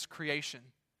greatest creation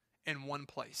in one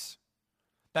place.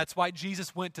 That's why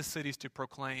Jesus went to cities to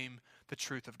proclaim the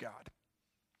truth of God.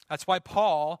 That's why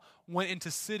Paul went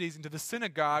into cities, into the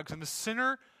synagogues, in the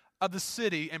center of the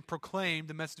city and proclaimed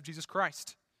the message of Jesus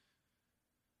Christ.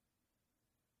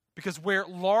 Because where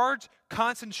large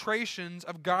concentrations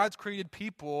of God's created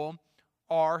people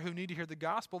are who need to hear the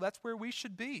gospel, that's where we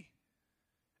should be.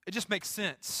 It just makes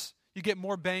sense. You get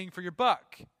more bang for your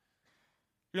buck.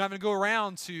 You're not going to go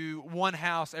around to one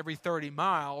house every 30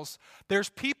 miles. There's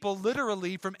people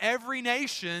literally from every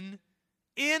nation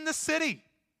in the city.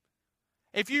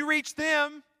 If you reach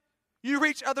them, you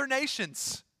reach other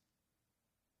nations.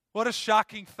 What a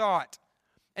shocking thought.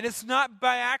 And it's not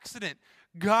by accident.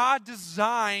 God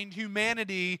designed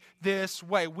humanity this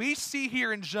way. We see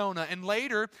here in Jonah and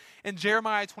later in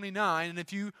Jeremiah 29, and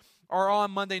if you are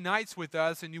on Monday nights with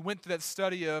us and you went through that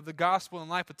study of the gospel and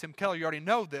life with Tim Keller, you already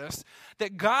know this,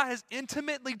 that God has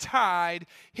intimately tied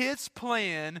his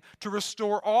plan to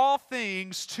restore all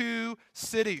things to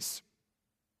cities.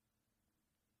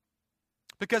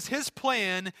 Because his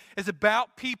plan is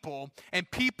about people, and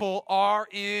people are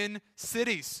in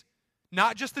cities.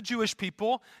 Not just the Jewish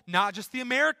people, not just the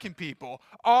American people,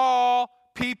 all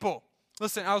people.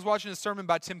 Listen, I was watching a sermon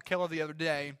by Tim Keller the other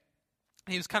day,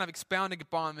 and he was kind of expounding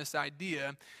upon this idea.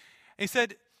 And he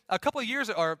said a couple of years,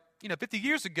 50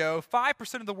 years ago,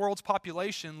 5% of the world's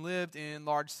population lived in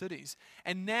large cities.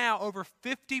 And now over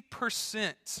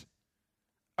 50%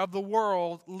 of the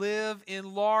world live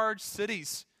in large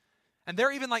cities. And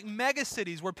they're even like mega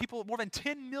cities where more than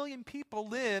 10 million people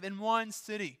live in one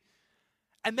city.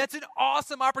 And that's an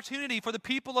awesome opportunity for the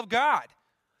people of God.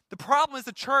 The problem is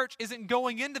the church isn't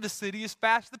going into the city as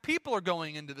fast as the people are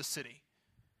going into the city.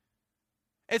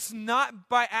 It's not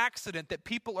by accident that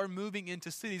people are moving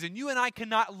into cities. And you and I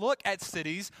cannot look at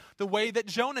cities the way that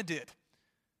Jonah did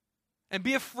and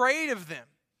be afraid of them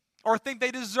or think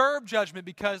they deserve judgment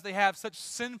because they have such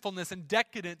sinfulness and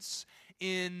decadence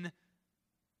in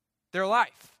their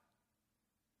life.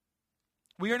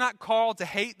 We are not called to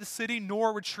hate the city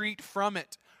nor retreat from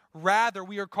it. Rather,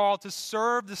 we are called to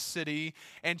serve the city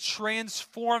and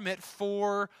transform it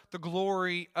for the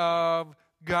glory of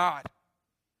God.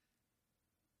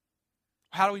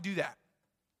 How do we do that?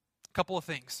 A couple of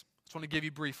things. I just want to give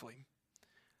you briefly.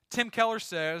 Tim Keller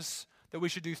says that we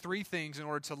should do 3 things in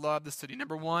order to love the city.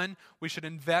 Number 1, we should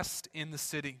invest in the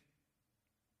city.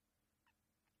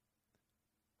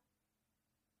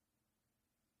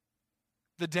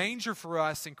 The danger for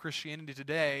us in Christianity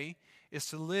today is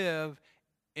to live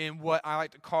in what I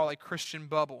like to call a Christian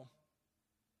bubble.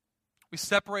 We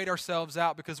separate ourselves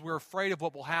out because we're afraid of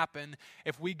what will happen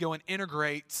if we go and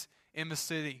integrate in the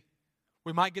city.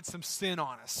 We might get some sin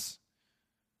on us.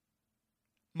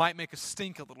 Might make us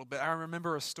stink a little bit. I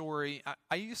remember a story.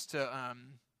 I used to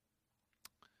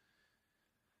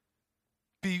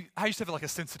have like a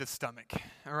sensitive stomach.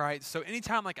 All right. So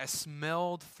anytime like I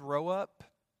smelled throw up,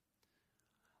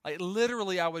 like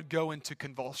literally I would go into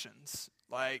convulsions.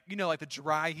 Like, you know, like the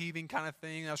dry heaving kind of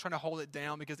thing. I was trying to hold it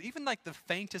down because even like the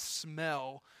faintest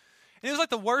smell, and it was like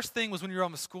the worst thing was when you're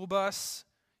on the school bus,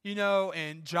 you know,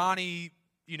 and Johnny,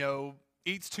 you know,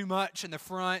 eats too much in the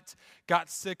front, got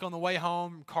sick on the way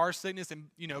home, car sickness, and,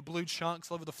 you know, blue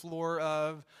chunks all over the floor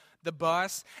of the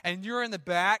bus. And you're in the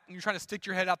back, and you're trying to stick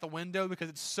your head out the window because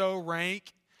it's so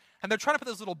rank. And they're trying to put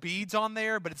those little beads on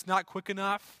there, but it's not quick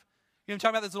enough. You know what I'm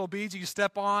talking about? Those little beads you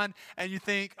step on, and you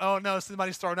think, oh, no,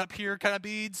 somebody's throwing up here kind of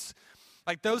beads.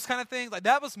 Like those kind of things. Like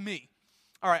that was me.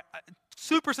 All right,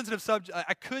 super sensitive subject.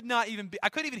 I couldn't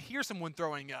even hear someone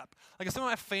throwing up. Like if someone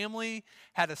in my family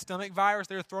had a stomach virus,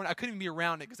 they were throwing, I couldn't even be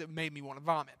around it because it made me want to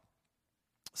vomit.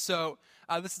 So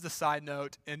this is a side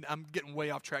note, and I'm getting way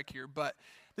off track here, but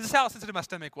this is how sensitive my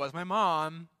stomach was. My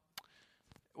mom,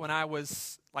 when I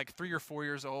was like 3 or 4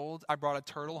 years old, I brought a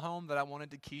turtle home that I wanted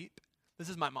to keep. This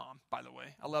is my mom, by the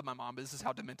way. I love my mom, but this is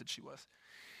how demented she was.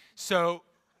 So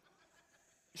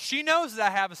she knows that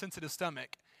I have a sensitive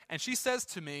stomach. And she says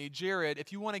to me, Jared,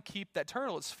 if you want to keep that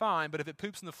turtle, it's fine, but if it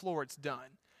poops on the floor, it's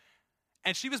done.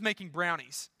 And she was making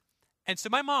brownies. And so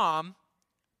my mom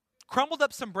crumbled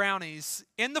up some brownies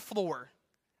in the floor.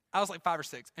 I was like 5 or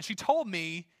 6. And she told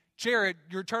me, Jared,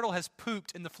 your turtle has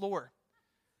pooped in the floor.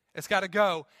 It's got to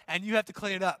go, and you have to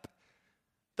clean it up.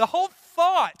 The whole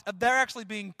thought of there actually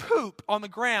being poop on the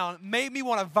ground made me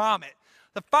want to vomit.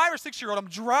 The 5 or 6-year-old, I'm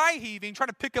dry heaving, trying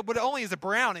to pick up what only is a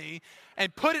brownie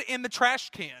and put it in the trash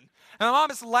can. And my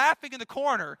mom is laughing in the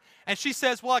corner, and she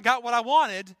says, well, I got what I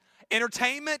wanted,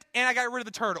 entertainment, and I got rid of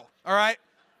the turtle, all right?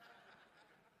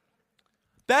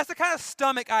 That's the kind of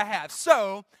stomach I have.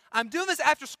 So I'm doing this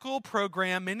after-school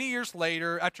program many years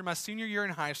later, after my senior year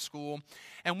in high school,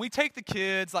 and we take the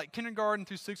kids, like kindergarten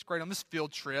through 6th grade, on this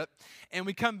field trip, and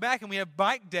we come back and we have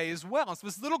bike day as well. And so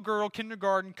this little girl,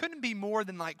 kindergarten, couldn't be more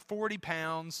than like 40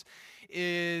 pounds,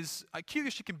 is cute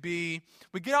as she can be.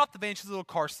 We get off the van, she's a little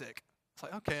car sick. It's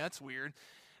like, okay, that's weird.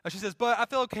 She says, but I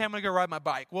feel okay, I'm going to go ride my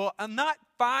bike. Well, I'm not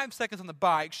 5 seconds on the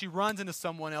bike. She runs into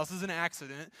someone else. This is an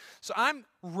accident. So I'm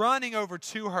running over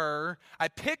to her. I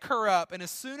pick her up, and as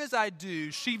soon as I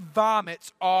do, she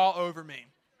vomits all over me.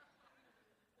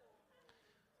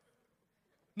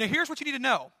 Now, here's what you need to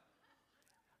know.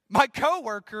 My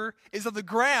coworker is on the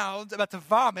ground about to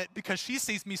vomit because she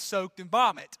sees me soaked in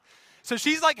vomit. So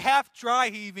she's like half dry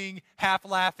heaving, half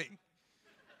laughing.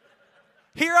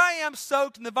 Here I am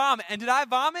soaked in the vomit. And did I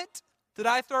vomit? Did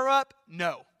I throw up?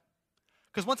 No.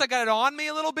 Because once I got it on me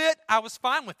a little bit, I was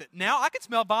fine with it. Now I can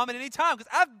smell vomit anytime because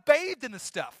I've bathed in the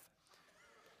stuff.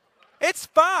 It's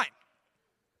fine.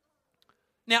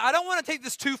 Now, I don't want to take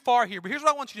this too far here, but here's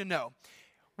what I want you to know.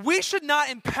 We should not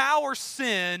empower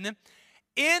sin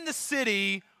in the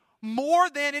city more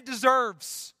than it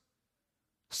deserves.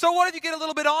 So what if you get a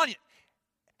little bit on you?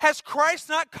 Has Christ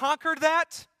not conquered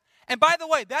that? And by the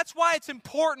way, that's why it's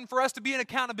important for us to be in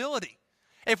accountability.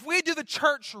 If we do the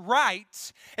church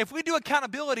right, if we do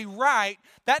accountability right,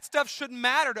 that stuff shouldn't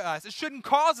matter to us. It shouldn't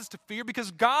cause us to fear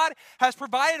because God has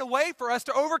provided a way for us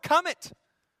to overcome it.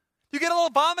 You get a little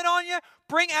vomit on you,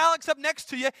 bring Alex up next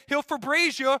to you. He'll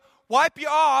Febreze you, wipe you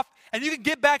off, and you can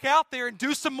get back out there and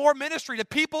do some more ministry to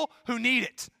people who need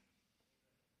it.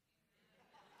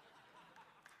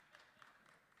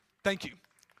 Thank you.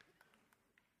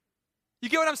 You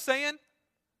get what I'm saying?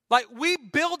 Like, we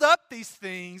build up these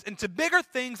things into bigger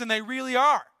things than they really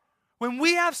are. When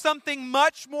we have something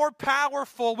much more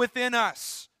powerful within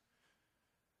us.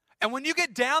 And when you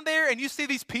get down there and you see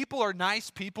these people are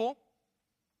nice people,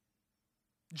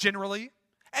 generally,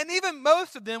 and even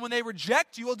most of them, when they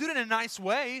reject you, will do it in a nice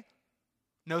way.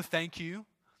 No thank you.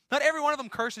 Not every one of them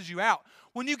curses you out.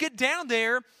 When you get down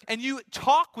there and you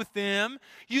talk with them,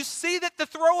 you see that the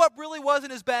throw up really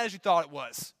wasn't as bad as you thought it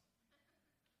was.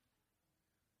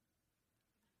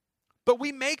 But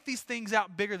we make these things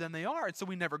out bigger than they are, and so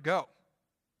we never go.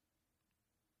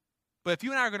 But if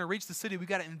you and I are going to reach the city, we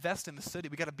got to invest in the city.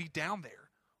 We got to be down there.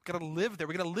 We got to live there.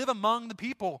 We got to live among the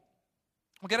people.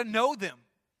 We got to know them.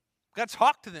 We got to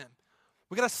talk to them.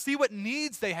 We got to see what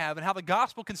needs they have and how the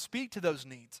gospel can speak to those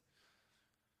needs.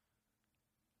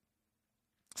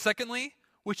 Secondly,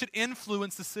 we should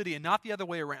influence the city and not the other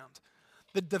way around.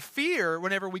 The fear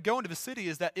whenever we go into the city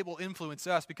is that it will influence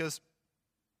us, because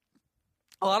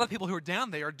a lot of people who are down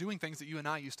there are doing things that you and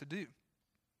I used to do.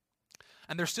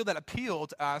 And there's still that appeal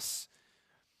to us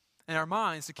in our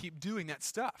minds to keep doing that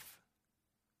stuff.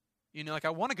 You know, like, I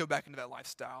want to go back into that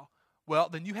lifestyle. Well,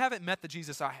 then you haven't met the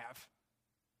Jesus I have.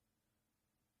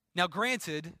 Now,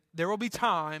 granted, there will be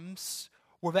times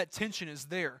where that tension is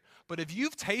there. But if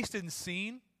you've tasted and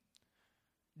seen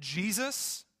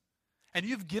Jesus and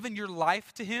you've given your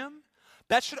life to him,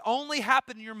 that should only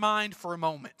happen in your mind for a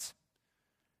moment.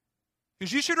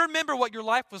 Because you should remember what your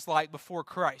life was like before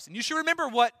Christ. And you should remember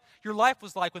what your life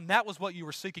was like when that was what you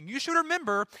were seeking. You should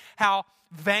remember how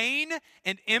vain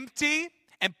and empty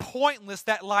and pointless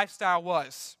that lifestyle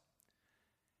was.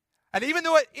 And even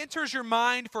though it enters your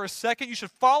mind for a second, you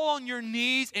should fall on your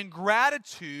knees in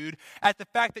gratitude at the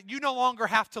fact that you no longer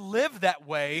have to live that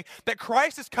way, that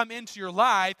Christ has come into your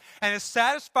life and has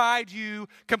satisfied you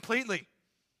completely.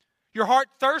 Your heart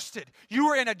thirsted. You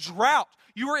were in a drought.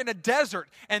 You were in a desert.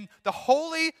 And the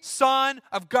Holy Son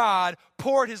of God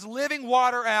poured his living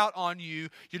water out on you.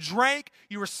 You drank,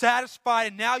 you were satisfied,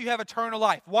 and now you have eternal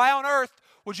life. Why on earth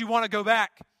would you want to go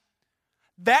back?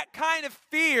 That kind of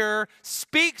fear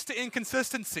speaks to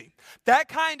inconsistency. That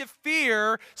kind of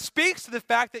fear speaks to the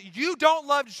fact that you don't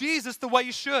love Jesus the way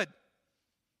you should.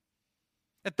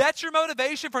 If that's your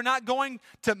motivation for not going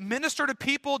to minister to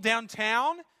people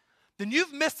downtown, then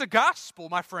you've missed the gospel,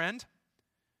 my friend.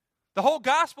 The whole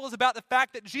gospel is about the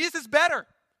fact that Jesus is better.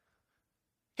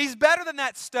 He's better than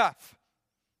that stuff.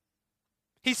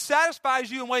 He satisfies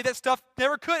you in a way that stuff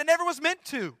never could and never was meant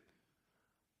to.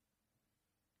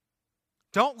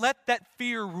 Don't let that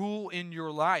fear rule in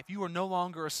your life. You are no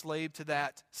longer a slave to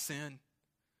that sin.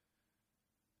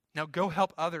 Now go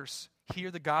help others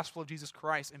hear the gospel of Jesus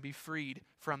Christ and be freed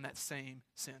from that same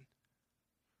sin.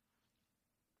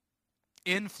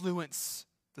 Influence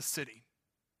the city.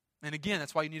 And again,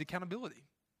 that's why you need accountability.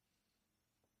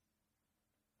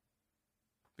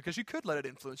 Because you could let it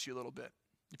influence you a little bit.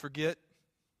 You forget,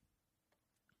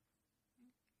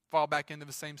 fall back into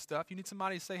the same stuff. You need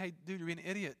somebody to say, hey, dude, you're being an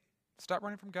idiot. Stop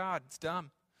running from God. It's dumb.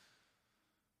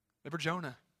 Remember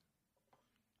Jonah.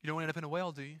 You don't want to end up in a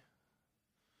whale, do you?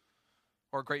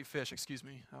 Or a great fish, excuse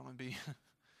me. I don't want to be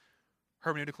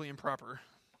hermeneutically improper.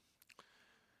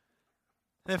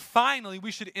 And then finally,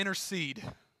 we should intercede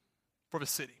for the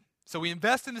city. So we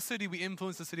invest in the city, we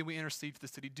influence the city, we intercede for the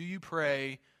city. Do you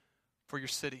pray for your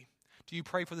city? Do you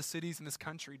pray for the cities in this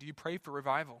country? Do you pray for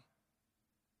revival?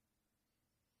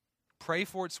 Pray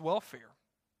for its welfare.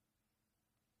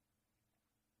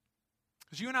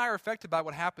 Because you and I are affected by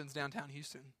what happens downtown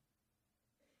Houston.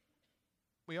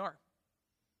 We are.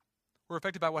 We're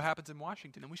affected by what happens in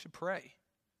Washington, and we should pray.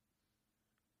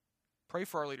 Pray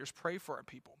for our leaders. Pray for our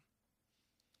people.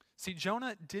 See,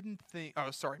 Jonah didn't think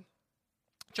the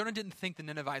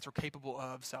Ninevites were capable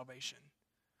of salvation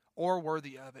or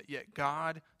worthy of it, yet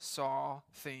God saw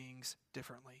things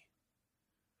differently.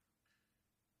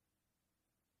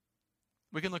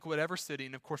 We can look at whatever city,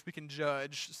 and of course we can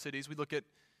judge cities. We look at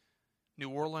New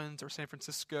Orleans or San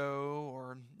Francisco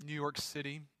or New York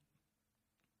City,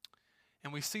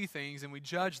 and we see things and we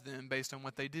judge them based on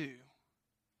what they do.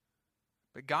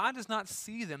 But God does not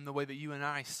see them the way that you and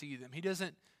I see them. He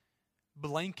doesn't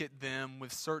blanket them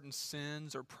with certain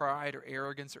sins or pride or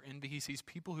arrogance or envy. He sees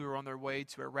people who are on their way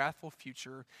to a wrathful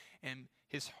future, and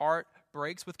his heart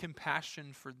breaks with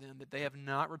compassion for them that they have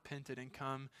not repented and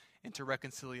come into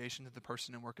reconciliation to the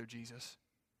person and work of Jesus.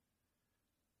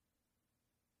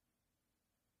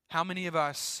 How many of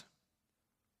us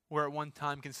were at one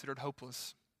time considered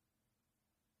hopeless?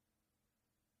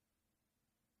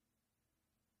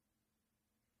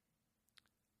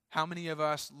 How many of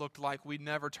us looked like we'd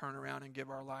never turn around and give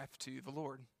our life to the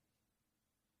Lord?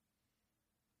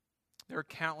 There are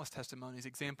countless testimonies,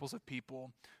 examples of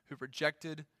people who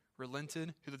rejected,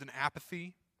 relented, who lived in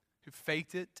apathy, who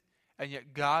faked it, and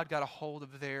yet God got a hold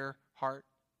of their heart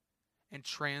and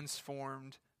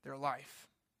transformed their life.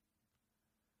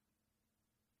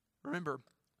 Remember,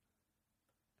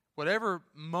 whatever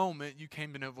moment you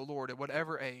came to know the Lord, at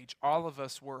whatever age, all of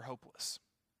us were hopeless.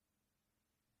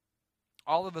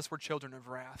 All of us were children of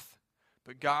wrath.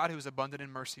 But God, who is abundant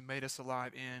in mercy, made us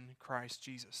alive in Christ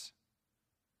Jesus.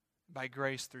 By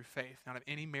grace through faith, not of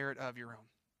any merit of your own.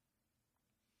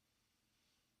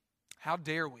 How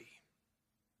dare we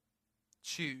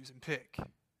choose and pick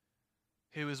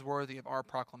who is worthy of our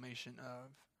proclamation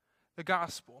of the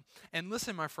gospel? And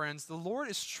listen, my friends, the Lord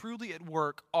is truly at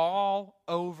work all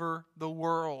over the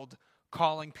world,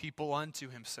 calling people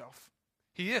unto himself.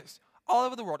 He is, all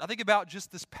over the world. I think about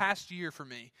just this past year for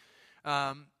me.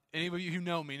 Any of you who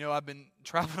know me know I've been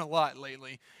traveling a lot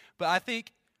lately. But I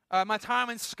think my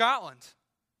time in Scotland,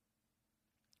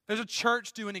 there's a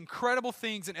church doing incredible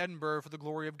things in Edinburgh for the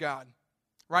glory of God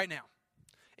right now.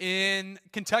 In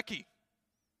Kentucky,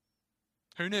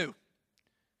 who knew?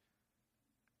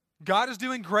 God is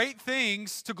doing great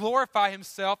things to glorify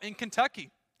himself in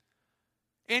Kentucky.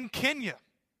 In Kenya,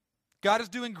 God is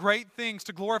doing great things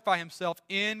to glorify himself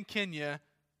in Kenya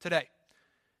today.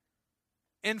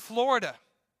 In Florida,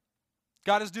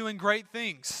 God is doing great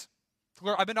things.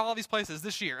 I've been to all these places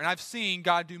this year, and I've seen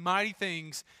God do mighty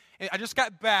things. I just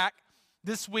got back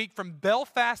this week from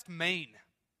Belfast, Maine.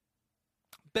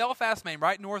 Belfast, Maine,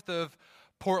 right north of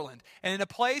Portland. And in a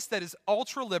place that is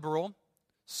ultra-liberal,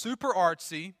 super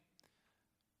artsy,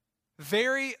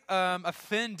 very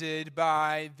offended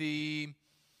by the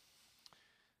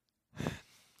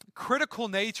critical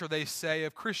nature, they say,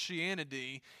 of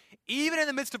Christianity. Even in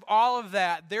the midst of all of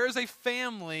that, there is a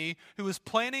family who is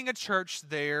planning a church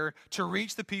there to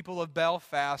reach the people of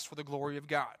Belfast for the glory of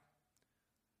God.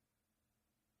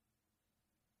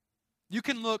 You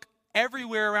can look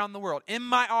everywhere around the world. In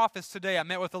my office today, I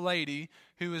met with a lady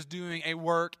who is doing a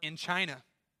work in China.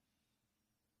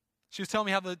 She was telling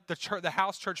me how the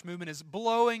house church movement is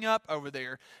blowing up over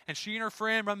there. And she and her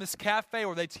friend run this cafe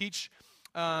where they teach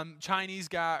Chinese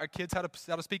kids how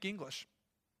to speak English.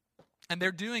 And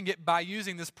they're doing it by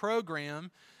using this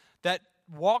program that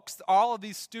walks all of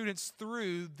these students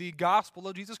through the gospel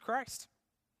of Jesus Christ.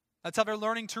 That's how they're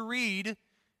learning to read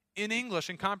in English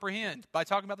and comprehend, by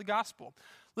talking about the gospel.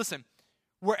 Listen,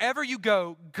 wherever you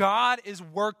go, God is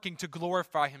working to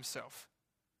glorify himself.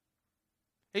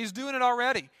 He's doing it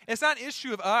already. It's not an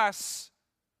issue of us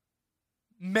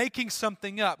making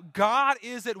something up. God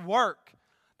is at work.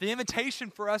 The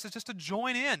invitation for us is just to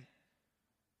join in.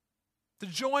 To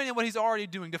join in what he's already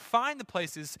doing, to find the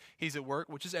places he's at work,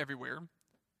 which is everywhere,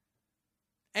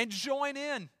 and join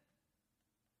in.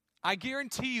 I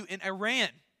guarantee you, in Iran,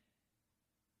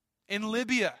 in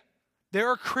Libya, there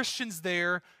are Christians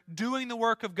there doing the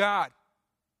work of God.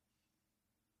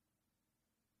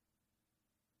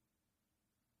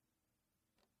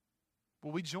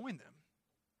 Will we join them?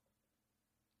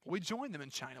 Will we join them in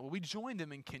China? Will we join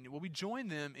them in Kenya? Will we join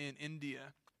them in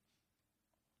India?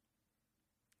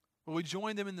 Will we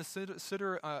join them in the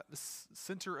center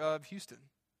of Houston?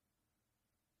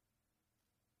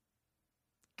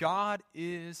 God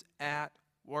is at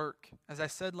work. As I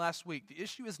said last week, the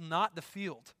issue is not the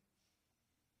field.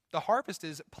 The harvest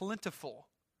is plentiful.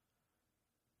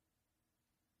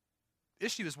 The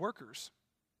issue is workers.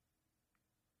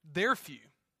 They're few.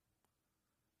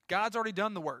 God's already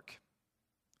done the work.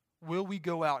 Will we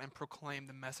go out and proclaim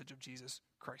the message of Jesus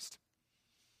Christ?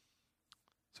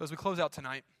 So as we close out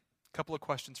tonight, a couple of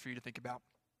questions for you to think about.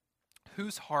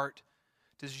 Whose heart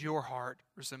does your heart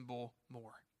resemble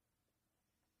more?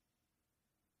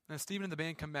 And as Stephen and the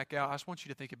band come back out, I just want you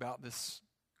to think about this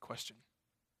question.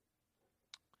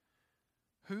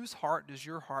 Whose heart does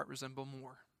your heart resemble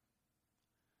more?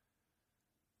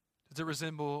 Does it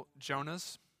resemble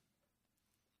Jonah's?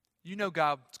 You know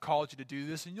God's called you to do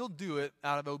this, and you'll do it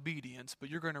out of obedience, but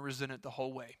you're going to resent it the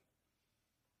whole way.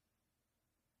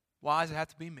 Why does it have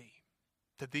to be me?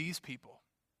 To these people?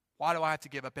 Why do I have to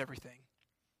give up everything?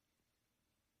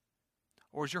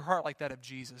 Or is your heart like that of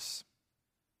Jesus,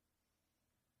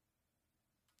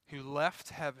 who left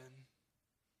heaven,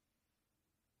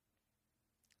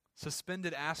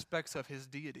 suspended aspects of his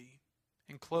deity,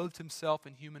 and clothed himself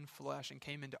in human flesh and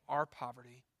came into our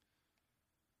poverty?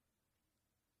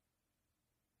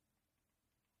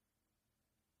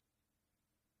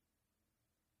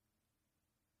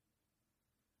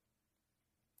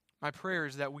 My prayer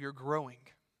is that we are growing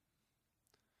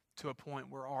to a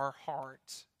point where our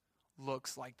heart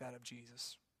looks like that of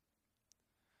Jesus.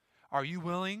 Are you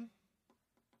willing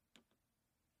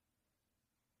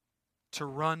to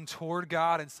run toward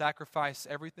God and sacrifice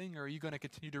everything, or are you going to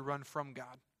continue to run from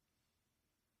God?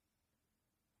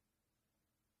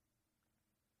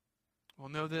 Well,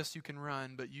 know this, you can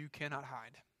run, but you cannot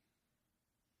hide.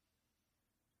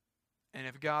 And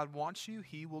if God wants you,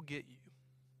 he will get you.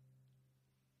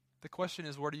 The question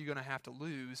is, what are you going to have to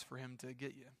lose for him to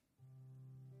get you?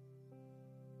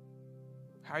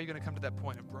 How are you going to come to that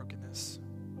point of brokenness?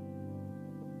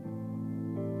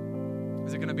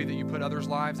 Is it going to be that you put others'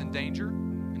 lives in danger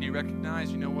and you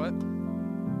recognize, you know what?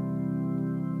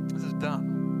 This is them.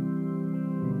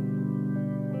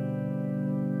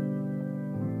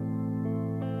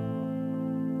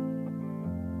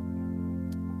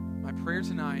 My prayer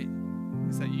tonight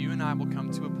is that you and I will come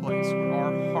to a place where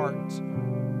our heart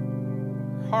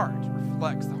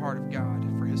reflects the heart of God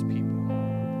for his people.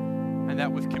 And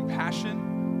that with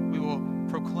compassion, we will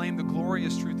proclaim the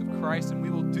glorious truth of Christ, and we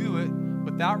will do it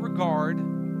without regard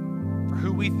for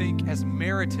who we think has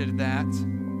merited that.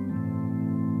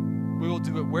 We will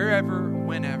do it wherever,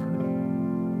 whenever.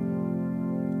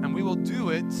 And we will do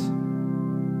it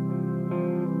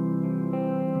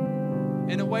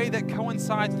in a way that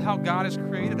coincides with how God has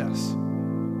created us.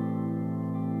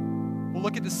 We'll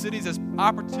look at the cities as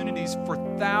opportunities for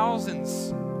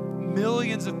thousands,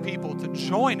 millions of people to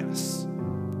join us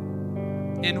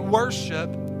in worship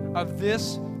of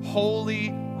this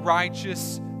holy,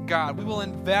 righteous God. We will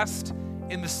invest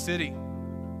in the city.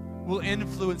 We'll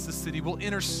influence the city. We'll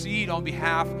intercede on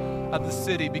behalf of the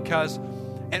city because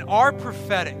in our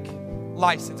prophetic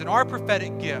license, in our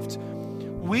prophetic gift,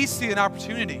 we see an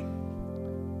opportunity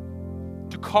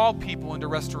to call people into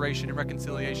restoration and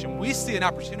reconciliation. We see an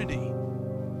opportunity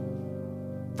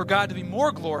for God to be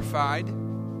more glorified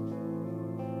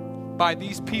by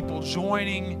these people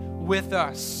joining with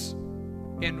us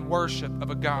in worship of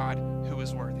a God who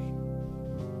is worthy.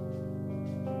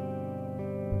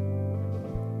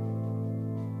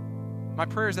 My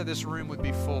prayer is that this room would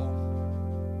be full.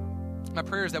 My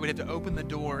prayer is that we'd have to open the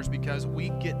doors because we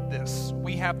get this.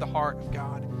 We have the heart of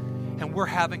God, and we're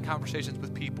having conversations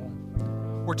with people.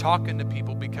 We're talking to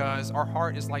people because our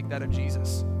heart is like that of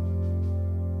Jesus.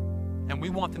 And we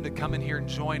want them to come in here and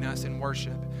join us in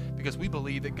worship because we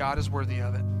believe that God is worthy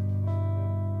of it.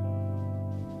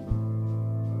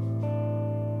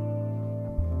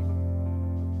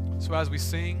 So as we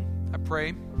sing, I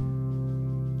pray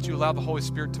that you allow the Holy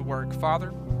Spirit to work.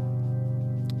 Father,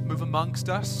 move amongst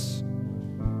us.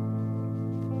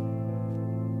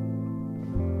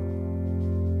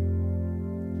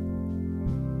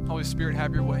 Holy Spirit,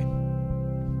 have your way.